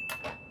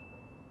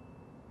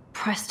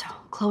 Presto,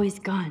 Chloe's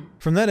gun.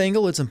 From that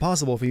angle, it's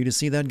impossible for you to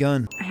see that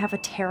gun. I have a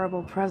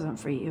terrible present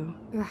for you.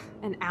 Ugh,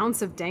 an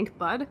ounce of dank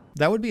bud?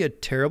 That would be a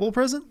terrible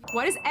present?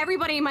 Why does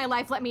everybody in my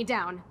life let me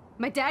down?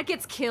 My dad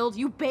gets killed,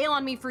 you bail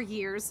on me for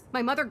years,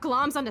 my mother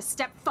gloms onto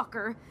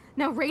stepfucker,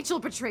 now Rachel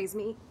betrays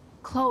me.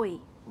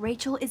 Chloe,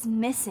 Rachel is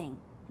missing.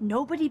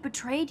 Nobody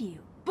betrayed you.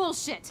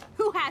 Bullshit!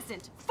 Who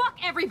hasn't? Fuck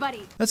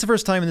everybody! That's the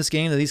first time in this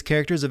game that these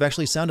characters have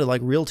actually sounded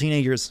like real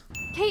teenagers.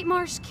 Kate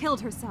Marsh killed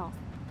herself.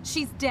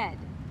 She's dead.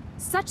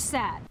 Such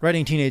sad.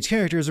 Writing teenage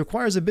characters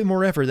requires a bit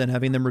more effort than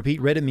having them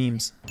repeat Reddit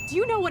memes. Do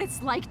you know what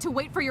it's like to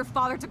wait for your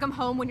father to come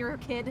home when you're a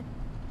kid?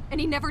 And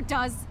he never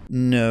does?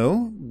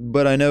 No,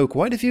 but I know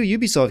quite a few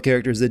Ubisoft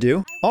characters that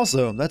do.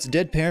 Also, that's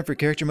dead parent for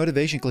character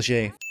motivation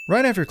cliche.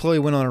 Right after Chloe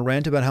went on a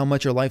rant about how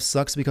much her life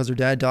sucks because her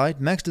dad died,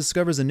 Max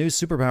discovers a new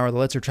superpower that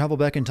lets her travel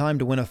back in time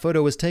to when a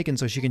photo was taken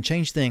so she can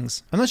change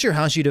things. I'm not sure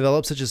how she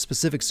developed such a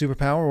specific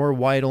superpower or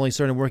why it only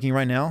started working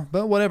right now,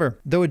 but whatever.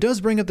 Though it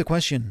does bring up the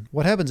question,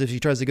 what happens if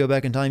she tries to go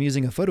back in time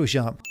using a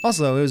Photoshop?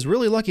 Also, it was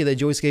really lucky that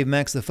Joyce gave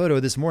Max the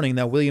photo this morning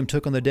that William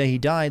took on the day he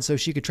died so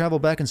she could travel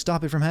back and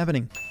stop it from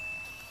happening.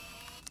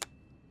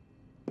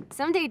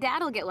 Someday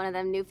Dad'll get one of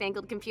them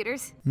newfangled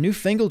computers.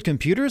 Newfangled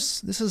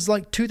computers? This is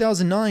like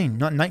 2009,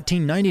 not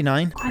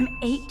 1999. I'm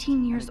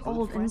 18 years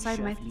old inside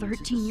my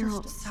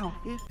 13-year-old self.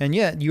 And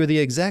yet, you're the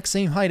exact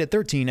same height at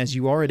 13 as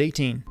you are at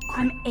 18.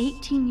 I'm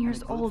 18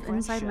 years old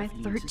inside my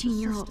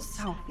 13-year-old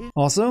self.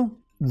 Also,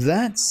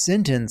 that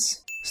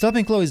sentence.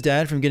 Stopping Chloe's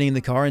dad from getting in the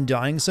car and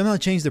dying somehow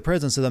changed the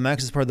presence of the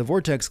Max as part of the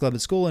Vortex Club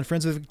at school and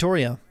friends with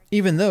Victoria.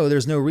 Even though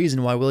there's no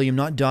reason why William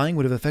not dying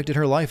would have affected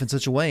her life in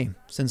such a way,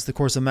 since the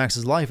course of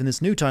Max's life in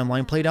this new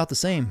timeline played out the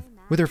same,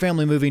 with her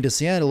family moving to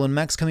Seattle and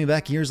Max coming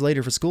back years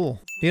later for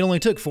school. It only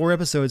took 4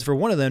 episodes for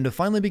one of them to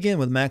finally begin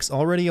with Max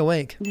already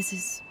awake. This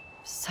is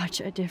such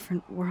a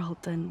different world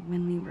than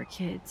when we were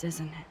kids,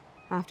 isn't it?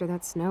 After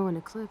that snow and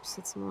eclipse,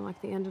 it's more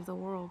like the end of the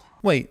world.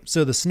 Wait,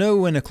 so the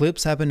snow and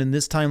eclipse happened in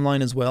this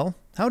timeline as well?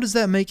 How does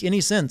that make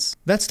any sense?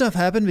 That stuff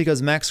happened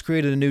because Max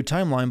created a new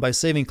timeline by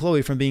saving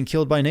Chloe from being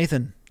killed by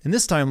Nathan. In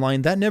this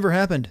timeline, that never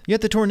happened, yet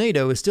the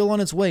tornado is still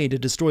on its way to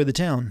destroy the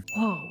town.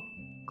 Whoa,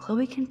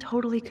 Chloe can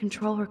totally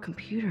control her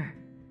computer.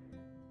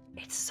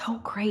 It's so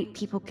great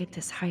people get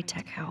this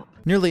high-tech help.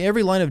 Nearly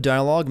every line of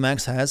dialogue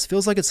Max has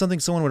feels like it's something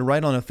someone would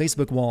write on a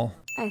Facebook wall.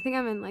 I think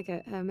I'm in like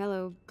a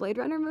mellow Blade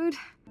Runner mood.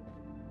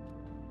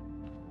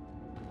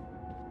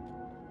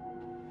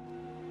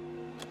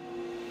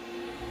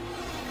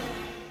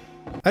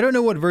 I don't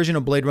know what version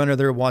of Blade Runner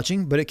they're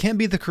watching, but it can't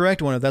be the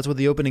correct one if that's what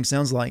the opening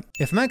sounds like.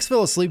 If Max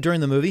fell asleep during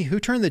the movie, who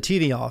turned the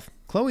TV off?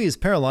 Chloe is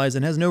paralyzed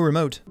and has no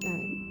remote. Do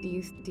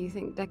you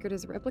think Deckard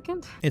is a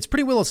replicant? It's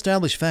pretty well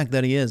established fact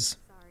that he is.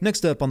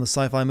 Next up on the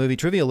sci-fi movie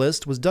trivia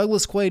list was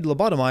Douglas Quaid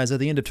lobotomized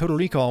at the end of Total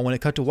Recall when it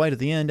cut to white at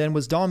the end, and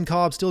was Dom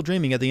Cobb still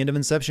dreaming at the end of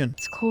Inception.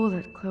 It's cool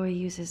that Chloe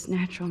uses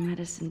natural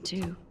medicine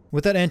too.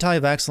 With that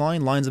anti-vax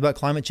line, lines about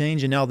climate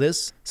change, and now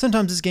this,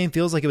 sometimes this game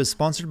feels like it was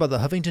sponsored by the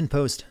Huffington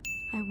Post.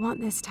 I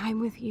want this time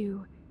with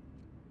you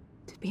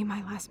to be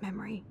my last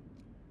memory.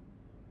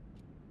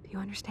 Do you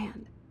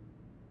understand?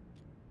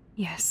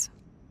 Yes,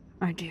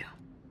 I do.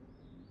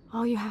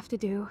 All you have to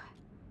do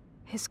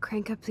is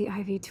crank up the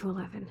IV to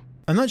 11.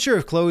 I'm not sure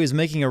if Chloe is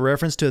making a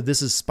reference to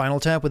This Is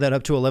Spinal Tap with that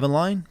up to 11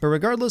 line, but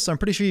regardless, I'm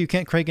pretty sure you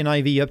can't crank an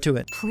IV up to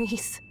it.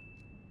 Please.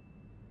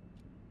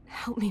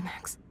 Help me,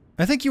 Max.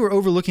 I think you were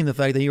overlooking the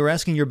fact that you were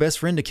asking your best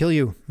friend to kill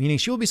you, meaning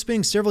she will be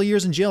spending several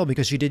years in jail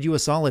because she did you a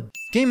solid.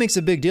 Game makes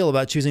a big deal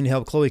about choosing to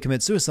help Chloe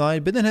commit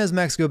suicide, but then has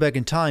Max go back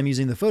in time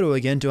using the photo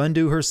again to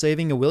undo her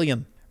saving a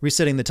William,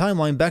 resetting the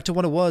timeline back to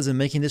what it was and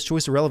making this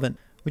choice irrelevant,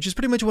 which is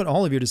pretty much what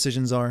all of your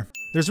decisions are.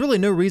 There's really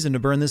no reason to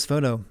burn this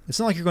photo. It's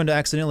not like you're going to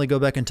accidentally go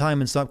back in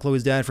time and stop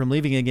Chloe's dad from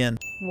leaving again.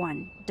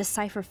 1.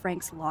 Decipher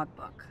Frank's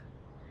logbook.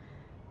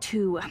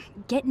 2.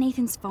 Get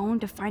Nathan's phone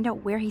to find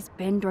out where he's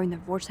been during the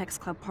Vortex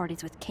Club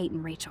parties with Kate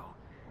and Rachel.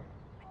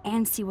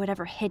 And see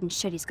whatever hidden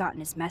shit he's got in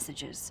his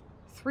messages.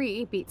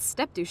 3. Beat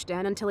Stepdouche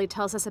Dan until he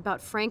tells us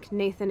about Frank,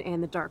 Nathan,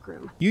 and the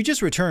darkroom. You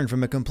just returned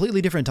from a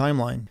completely different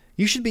timeline.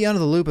 You should be out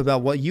of the loop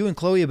about what you and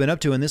Chloe have been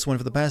up to in this one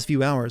for the past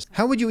few hours.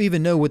 How would you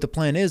even know what the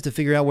plan is to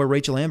figure out where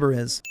Rachel Amber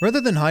is?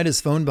 Rather than hide his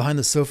phone behind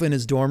the sofa in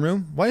his dorm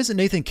room, why isn't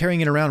Nathan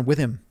carrying it around with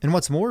him? And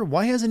what's more,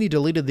 why hasn't he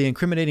deleted the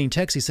incriminating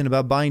text he sent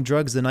about buying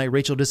drugs the night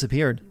Rachel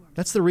disappeared?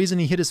 That's the reason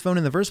he hid his phone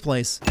in the first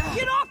place.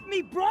 Get off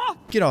me, brah!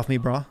 Get off me,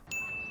 brah.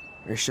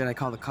 Or should I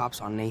call the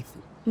cops on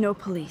Nathan? No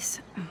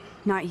police.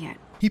 Not yet.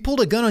 He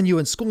pulled a gun on you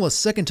in school a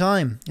second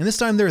time, and this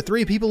time there are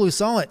 3 people who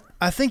saw it.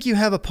 I think you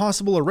have a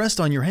possible arrest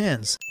on your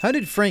hands. How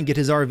did Frank get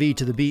his RV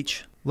to the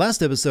beach?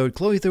 Last episode,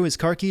 Chloe threw his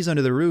car keys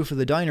under the roof of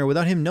the diner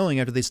without him knowing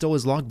after they stole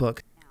his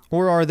logbook.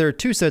 Or are there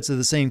 2 sets of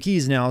the same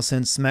keys now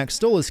since Max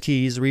stole his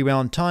keys,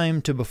 rewound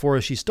time to before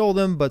she stole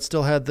them, but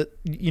still had the...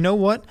 You know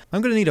what?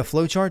 I'm gonna need a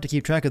flowchart to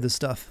keep track of this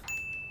stuff.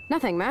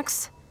 Nothing,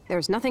 Max.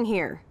 There's nothing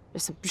here.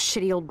 Just a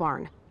shitty old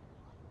barn.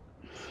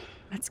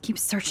 Let's keep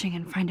searching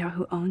and find out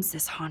who owns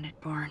this haunted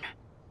barn.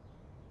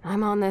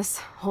 I'm on this.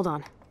 Hold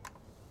on.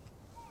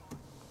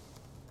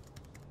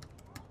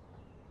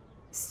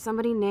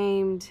 Somebody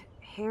named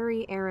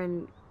Harry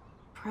Aaron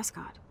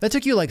Prescott. That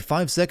took you like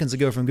 5 seconds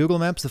ago from Google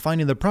Maps to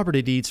finding the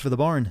property deeds for the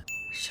barn.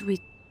 Should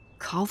we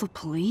call the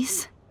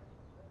police?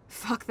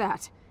 Fuck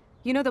that.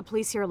 You know the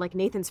police here are like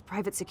Nathan's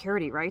private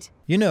security, right?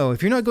 You know,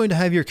 if you're not going to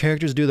have your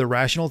characters do the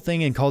rational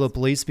thing and call the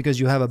police because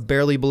you have a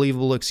barely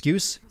believable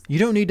excuse, you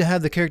don't need to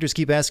have the characters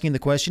keep asking the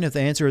question if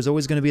the answer is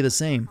always going to be the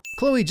same.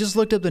 Chloe just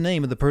looked up the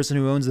name of the person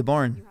who owns the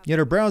barn, yet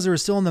her browser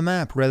is still on the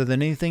map rather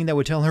than anything that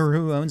would tell her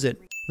who owns it.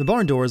 The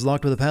barn door is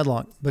locked with a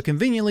padlock, but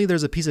conveniently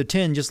there's a piece of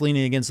tin just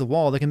leaning against the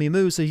wall that can be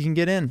moved so you can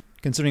get in.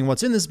 Considering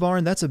what's in this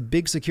barn, that's a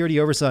big security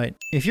oversight.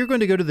 If you're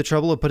going to go to the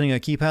trouble of putting a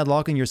keypad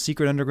lock in your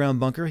secret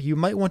underground bunker, you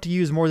might want to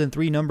use more than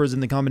 3 numbers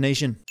in the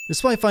combination.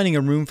 Despite finding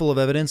a room full of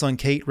evidence on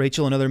Kate,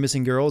 Rachel, and other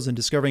missing girls and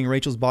discovering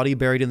Rachel's body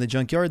buried in the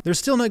junkyard, they're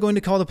still not going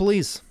to call the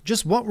police.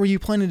 Just what were you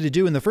planning to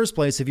do in the first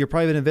place if your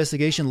private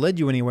investigation led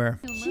you anywhere?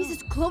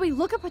 Jesus, Chloe,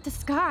 look up at the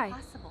sky.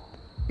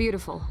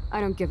 Beautiful. I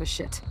don't give a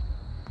shit.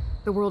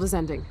 The world is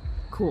ending.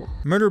 Cool.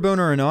 Murder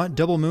boner or not,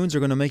 double moons are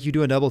going to make you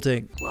do a double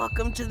take.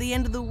 Welcome to the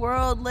end of the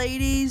world,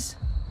 ladies.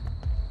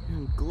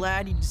 I'm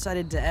glad you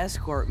decided to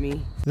escort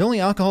me. The only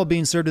alcohol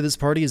being served at this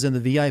party is in the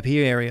VIP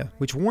area,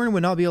 which Warren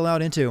would not be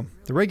allowed into.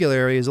 The regular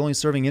area is only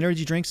serving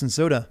energy drinks and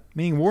soda,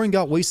 meaning Warren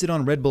got wasted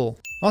on Red Bull.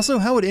 Also,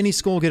 how would any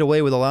school get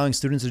away with allowing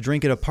students to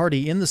drink at a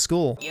party in the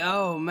school?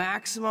 Yo,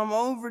 Maximum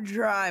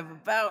Overdrive,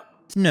 about...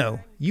 No,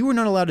 you were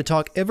not allowed to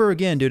talk ever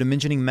again due to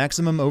mentioning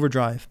Maximum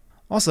Overdrive.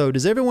 Also,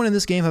 does everyone in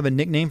this game have a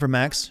nickname for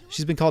Max?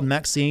 She's been called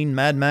Maxine,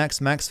 Mad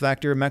Max, Max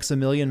Factor,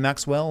 Maximilian,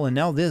 Maxwell, and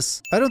now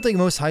this. I don't think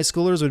most high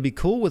schoolers would be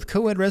cool with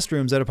co-ed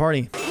restrooms at a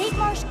party. Kate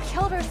Marsh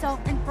killed herself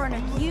in front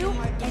of you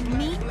and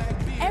me,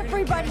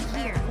 everybody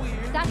here.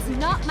 That's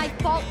not my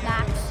fault,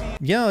 Max.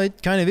 Yeah,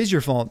 it kind of is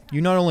your fault.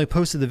 You not only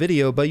posted the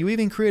video, but you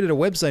even created a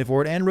website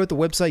for it and wrote the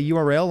website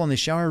URL on the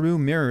shower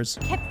room mirrors.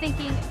 Kept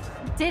thinking,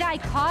 did I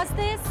cause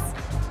this?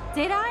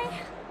 Did I?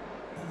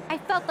 I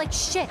felt like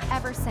shit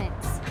ever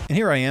since. And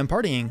here I am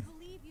partying.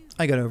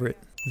 I got over it.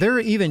 There are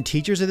even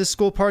teachers at this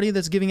school party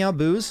that's giving out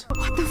booze.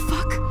 What the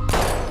fuck?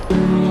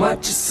 What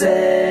you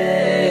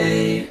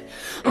say?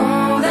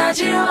 Oh, that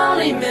you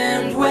only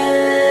meant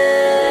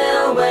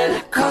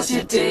well, cause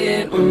you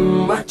did.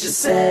 What you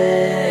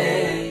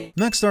say?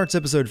 Max starts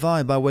episode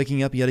 5 by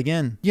waking up yet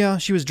again. Yeah,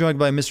 she was drugged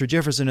by Mr.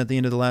 Jefferson at the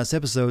end of the last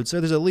episode, so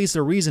there's at least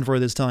a reason for it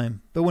this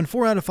time. But when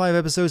 4 out of 5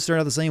 episodes start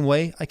out the same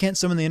way, I can't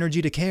summon the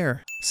energy to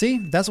care.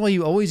 See, that's why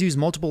you always use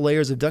multiple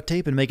layers of duct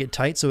tape and make it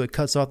tight so it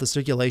cuts off the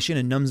circulation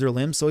and numbs their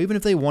limbs, so even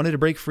if they wanted to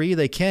break free,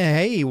 they can't.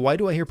 Hey, why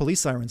do I hear police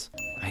sirens?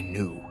 I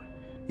knew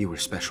you were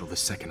special the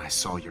second I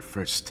saw your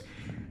first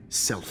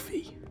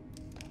selfie.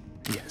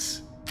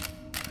 Yes,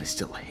 I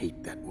still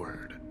hate that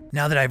word.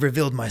 Now that I've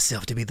revealed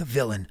myself to be the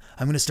villain,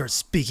 I'm going to start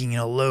speaking in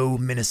a low,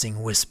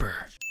 menacing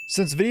whisper.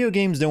 Since video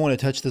games don't want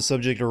to touch the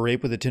subject of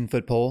rape with a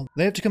 10-foot pole,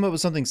 they have to come up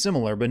with something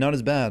similar, but not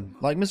as bad,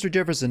 like Mr.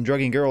 Jefferson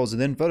drugging girls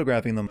and then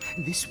photographing them.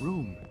 This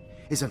room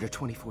is under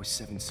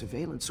 24/7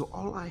 surveillance, so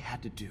all I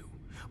had to do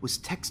was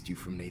text you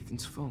from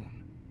Nathan's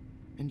phone,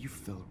 and you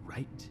fell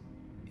right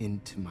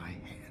into my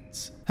hands.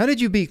 How did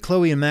you beat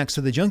Chloe and Max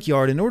to the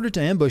junkyard in order to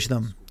ambush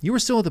them? You were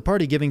still at the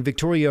party giving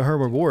Victoria her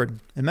reward,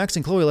 and Max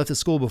and Chloe left the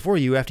school before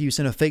you after you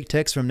sent a fake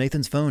text from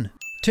Nathan's phone.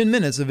 10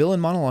 minutes of villain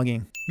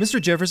monologuing.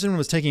 Mr. Jefferson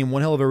was taking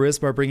one hell of a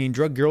risk by bringing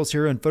drug girls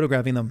here and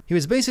photographing them. He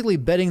was basically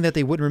betting that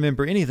they wouldn't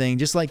remember anything,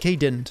 just like Kate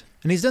didn't.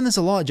 And he's done this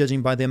a lot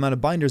judging by the amount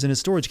of binders in his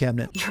storage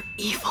cabinet. You're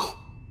evil.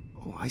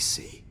 Oh, I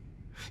see.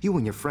 You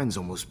and your friends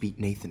almost beat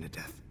Nathan to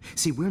death.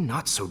 See, we're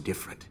not so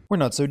different. We're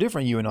not so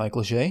different, you and I,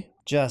 Cliché.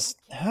 Just,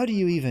 how do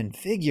you even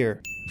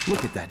figure?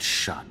 Look at that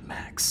shot,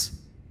 Max.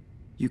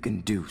 You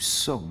can do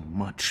so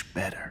much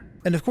better.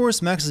 And of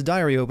course, Max's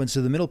diary opens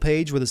to the middle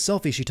page where the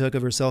selfie she took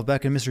of herself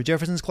back in Mr.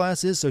 Jefferson's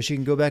class is so she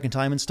can go back in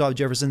time and stop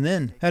Jefferson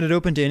then. Had it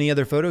opened to any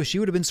other photo, she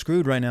would have been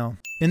screwed right now.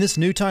 In this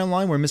new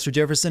timeline where Mr.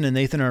 Jefferson and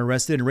Nathan are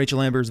arrested and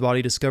Rachel Amber's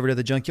body discovered at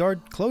the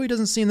junkyard, Chloe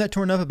doesn't seem that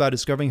torn up about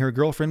discovering her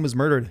girlfriend was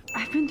murdered.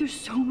 I've been through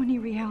so many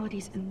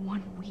realities in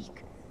 1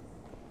 week.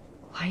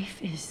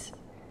 Life is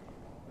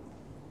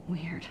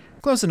weird.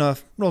 Close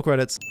enough. Roll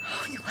credits.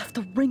 Oh, you left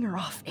the ringer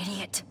off,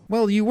 idiot.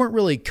 Well, you weren't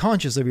really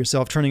conscious of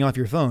yourself turning off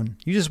your phone.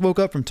 You just woke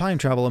up from time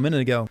travel a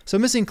minute ago. So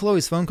missing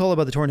Chloe's phone call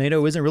about the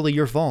tornado isn't really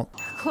your fault.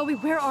 Chloe,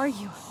 where are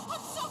you? I'm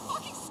so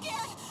fucking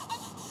scared.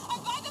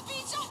 I'm by the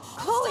beach.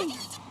 Chloe,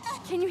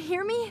 can you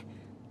hear me?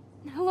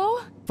 Hello?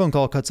 Phone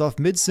call cuts off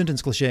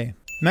mid-sentence Cliché.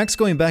 Max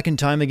going back in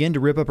time again to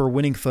rip up her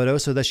winning photo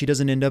so that she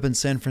doesn't end up in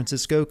San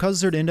Francisco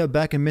causes her to end up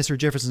back in Mr.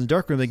 Jefferson's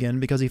darkroom again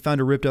because he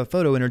found a ripped up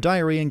photo in her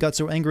diary and got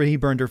so angry he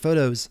burned her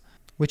photos.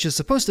 Which is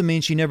supposed to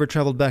mean she never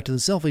traveled back to the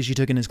selfie she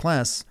took in his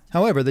class.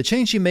 However, the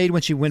change she made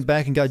when she went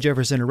back and got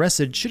Jefferson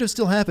arrested should have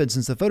still happened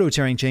since the photo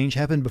tearing change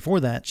happened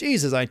before that.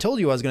 Jesus, I told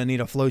you I was going to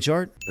need a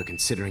flowchart. But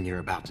considering you're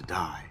about to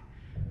die,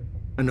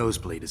 a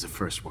nosebleed is a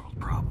first world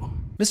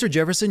problem. Mr.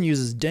 Jefferson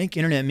uses dank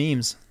internet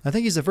memes. I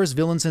think he's the first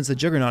villain since the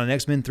Juggernaut in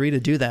X-Men 3 to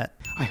do that.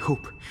 I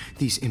hope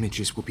these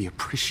images will be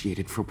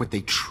appreciated for what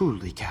they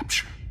truly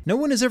capture. No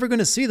one is ever going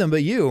to see them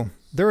but you.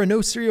 There are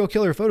no serial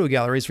killer photo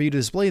galleries for you to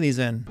display these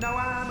in. Now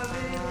I'm a little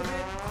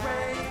bit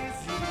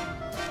crazy,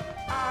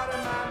 out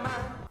of my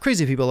mind.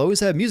 Crazy people always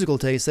have musical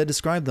tastes that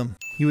describe them.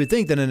 You would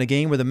think that in a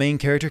game where the main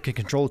character can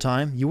control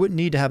time, you wouldn't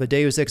need to have a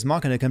Deus Ex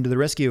Machina come to the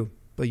rescue.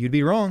 But you'd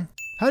be wrong.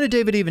 How did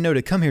David even know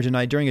to come here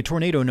tonight during a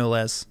tornado, no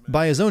less?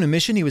 By his own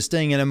admission, he was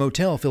staying in a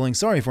motel feeling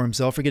sorry for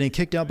himself for getting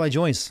kicked out by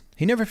Joyce.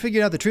 He never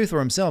figured out the truth for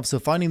himself, so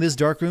finding this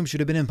dark room should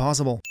have been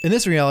impossible. In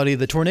this reality,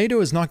 the tornado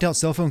has knocked out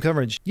cell phone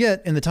coverage.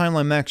 Yet, in the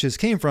timeline Max just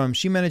came from,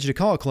 she managed to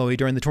call Chloe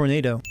during the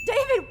tornado.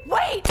 David,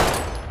 wait!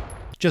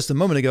 Just a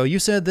moment ago, you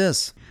said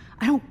this.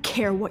 I don't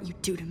care what you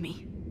do to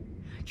me.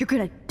 You're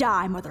gonna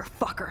die,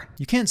 motherfucker.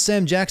 You can't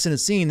Sam Jackson a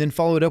scene, then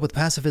follow it up with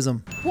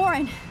pacifism.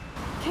 Warren,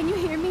 can you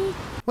hear me?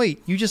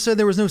 Wait, you just said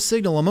there was no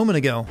signal a moment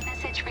ago.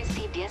 Message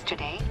received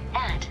yesterday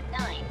at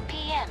 9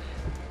 p.m.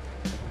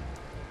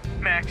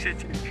 Max,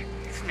 it's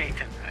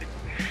Nathan.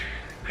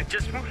 I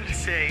just wanted to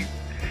say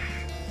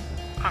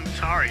I'm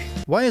sorry.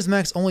 Why is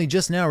Max only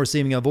just now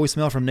receiving a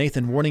voicemail from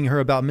Nathan warning her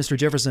about Mr.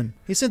 Jefferson?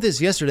 He sent this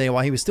yesterday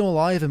while he was still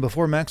alive and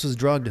before Max was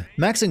drugged.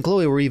 Max and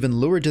Chloe were even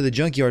lured to the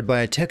junkyard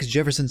by a text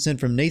Jefferson sent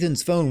from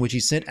Nathan's phone, which he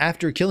sent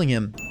after killing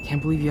him.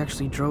 Can't believe you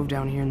actually drove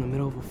down here in the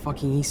middle of a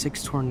fucking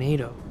E6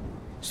 tornado.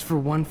 Just for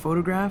one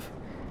photograph?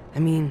 I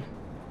mean,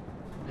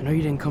 I know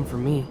you didn't come for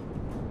me.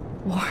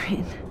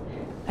 Warren,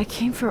 I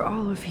came for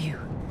all of you.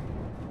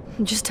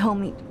 Just tell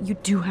me you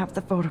do have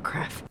the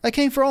photograph. I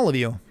came for all of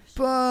you.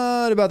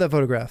 But about that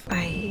photograph.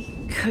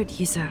 I could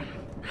use a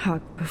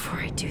hug before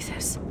I do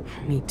this.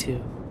 Me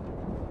too.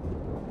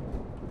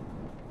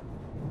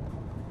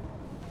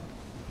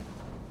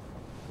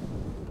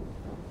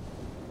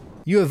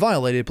 You have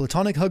violated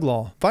platonic hug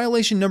law.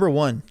 Violation number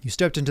 1, you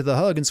stepped into the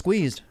hug and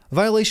squeezed.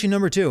 Violation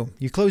number 2,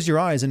 you closed your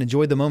eyes and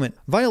enjoyed the moment.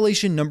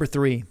 Violation number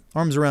 3,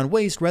 arms around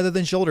waist rather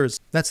than shoulders.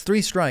 That's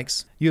 3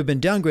 strikes. You have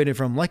been downgraded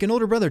from like an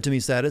older brother to me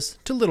status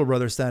to little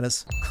brother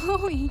status.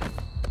 Chloe!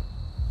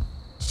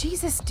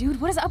 Jesus,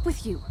 dude, what is up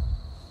with you?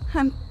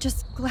 I'm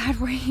just glad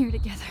we're here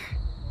together.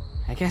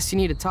 I guess you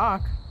need to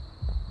talk.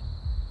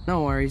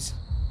 No worries.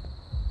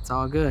 It's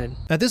all good.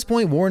 At this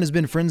point, Warren has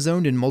been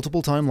friend-zoned in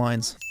multiple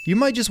timelines. You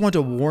might just want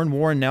to warn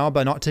Warren now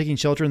by not taking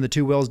shelter in the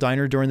Two Wells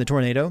diner during the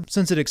tornado,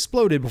 since it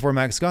exploded before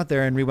Max got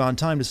there and rewound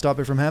time to stop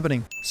it from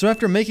happening. So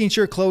after making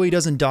sure Chloe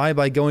doesn't die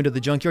by going to the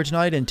junkyard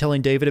tonight and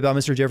telling David about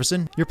Mr.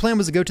 Jefferson, your plan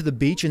was to go to the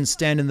beach and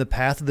stand in the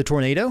path of the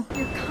tornado?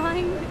 You're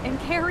kind and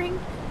caring.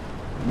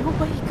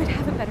 Nobody could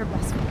have a better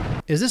best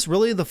friend. Is this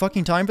really the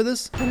fucking time for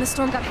this? When the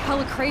storm got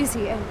hella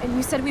crazy and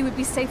you said we would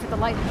be safe at the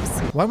lighthouse.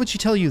 Why would she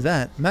tell you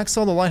that? Max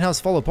saw the lighthouse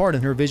fall apart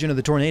in her vision of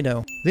the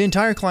tornado. The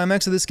entire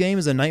climax of this game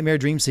is a nightmare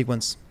dream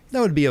sequence. That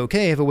would be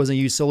okay if it wasn't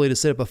used solely to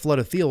set up a flood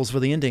of feels for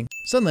the ending.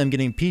 Suddenly I'm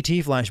getting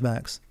PT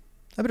flashbacks.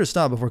 I better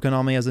stop before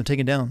Konami has them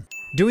taken down.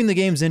 Doing the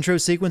game's intro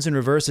sequence in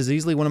reverse is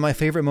easily one of my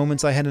favorite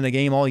moments I had in a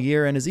game all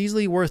year and is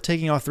easily worth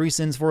taking off 3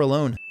 sins for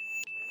alone.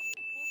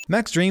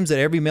 Max dreams that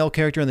every male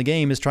character in the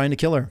game is trying to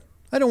kill her.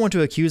 I don't want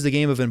to accuse the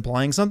game of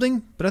implying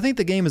something, but I think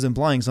the game is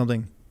implying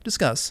something.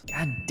 Discuss.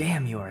 God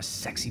damn, you are a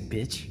sexy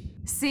bitch.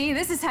 See,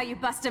 this is how you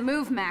bust a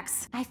move,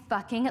 Max. I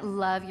fucking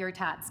love your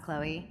tots,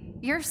 Chloe.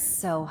 You're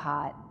so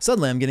hot.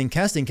 Suddenly I'm getting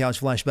casting couch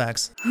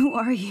flashbacks. Who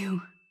are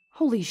you?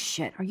 Holy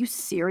shit, are you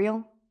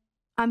serial?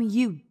 I'm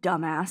you,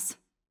 dumbass.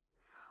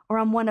 Or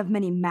I'm one of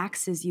many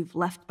Maxes you've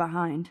left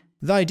behind.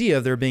 The idea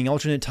of there being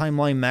alternate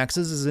timeline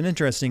Maxes is an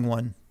interesting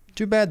one.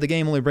 Too bad the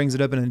game only brings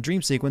it up in a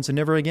dream sequence and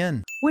never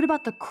again. What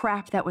about the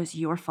crap that was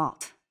your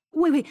fault?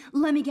 Wait,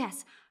 let me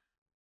guess.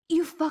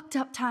 You fucked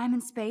up time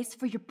and space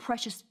for your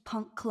precious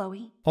punk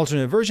Chloe?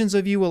 Alternate versions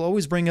of you will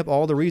always bring up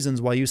all the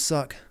reasons why you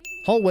suck.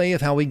 Hallway of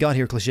how we got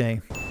here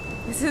cliché.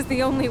 This is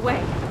the only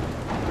way.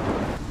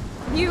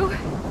 You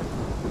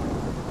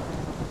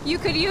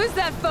could use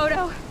that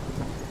photo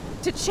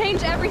to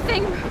change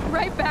everything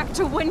right back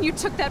to when you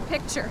took that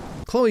picture.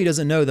 Chloe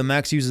doesn't know that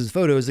Max uses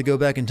photos to go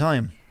back in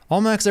time. All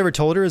Max ever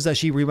told her is that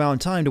she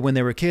rewound time to when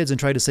they were kids and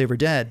tried to save her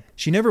dad.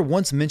 She never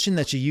once mentioned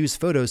that she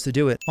used photos to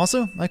do it.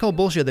 Also, I call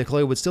bullshit that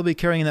Chloe would still be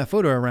carrying that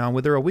photo around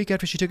with her a week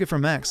after she took it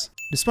from Max.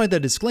 Despite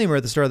that disclaimer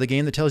at the start of the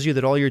game that tells you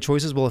that all your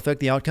choices will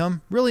affect the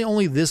outcome, really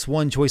only this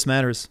one choice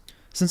matters.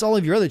 Since all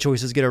of your other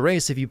choices get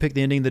erased if you pick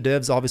the ending the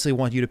devs obviously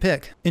want you to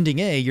pick. Ending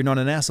A, you're not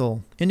an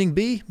asshole. Ending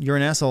B, you're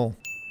an asshole.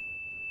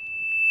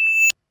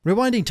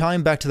 Rewinding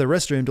time back to the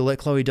restroom to let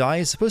Chloe die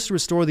is supposed to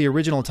restore the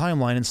original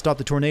timeline and stop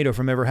the tornado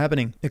from ever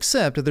happening.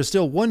 Except that there's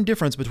still one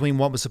difference between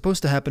what was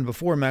supposed to happen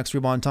before Max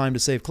rewound time to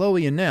save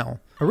Chloe and now.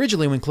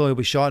 Originally when Chloe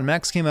was shot,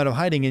 Max came out of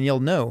hiding and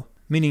yelled no,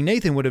 meaning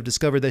Nathan would have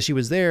discovered that she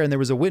was there and there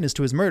was a witness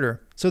to his murder.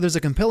 So there's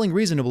a compelling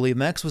reason to believe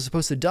Max was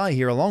supposed to die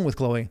here along with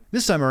Chloe.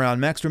 This time around,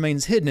 Max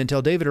remains hidden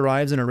until David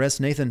arrives and arrests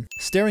Nathan,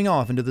 staring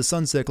off into the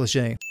sunset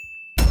cliché.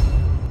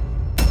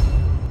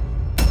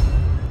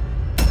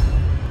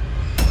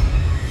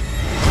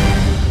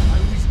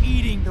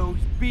 Those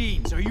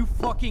beans. Are you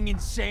fucking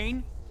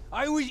insane?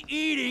 I was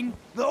eating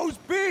those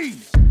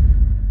beans!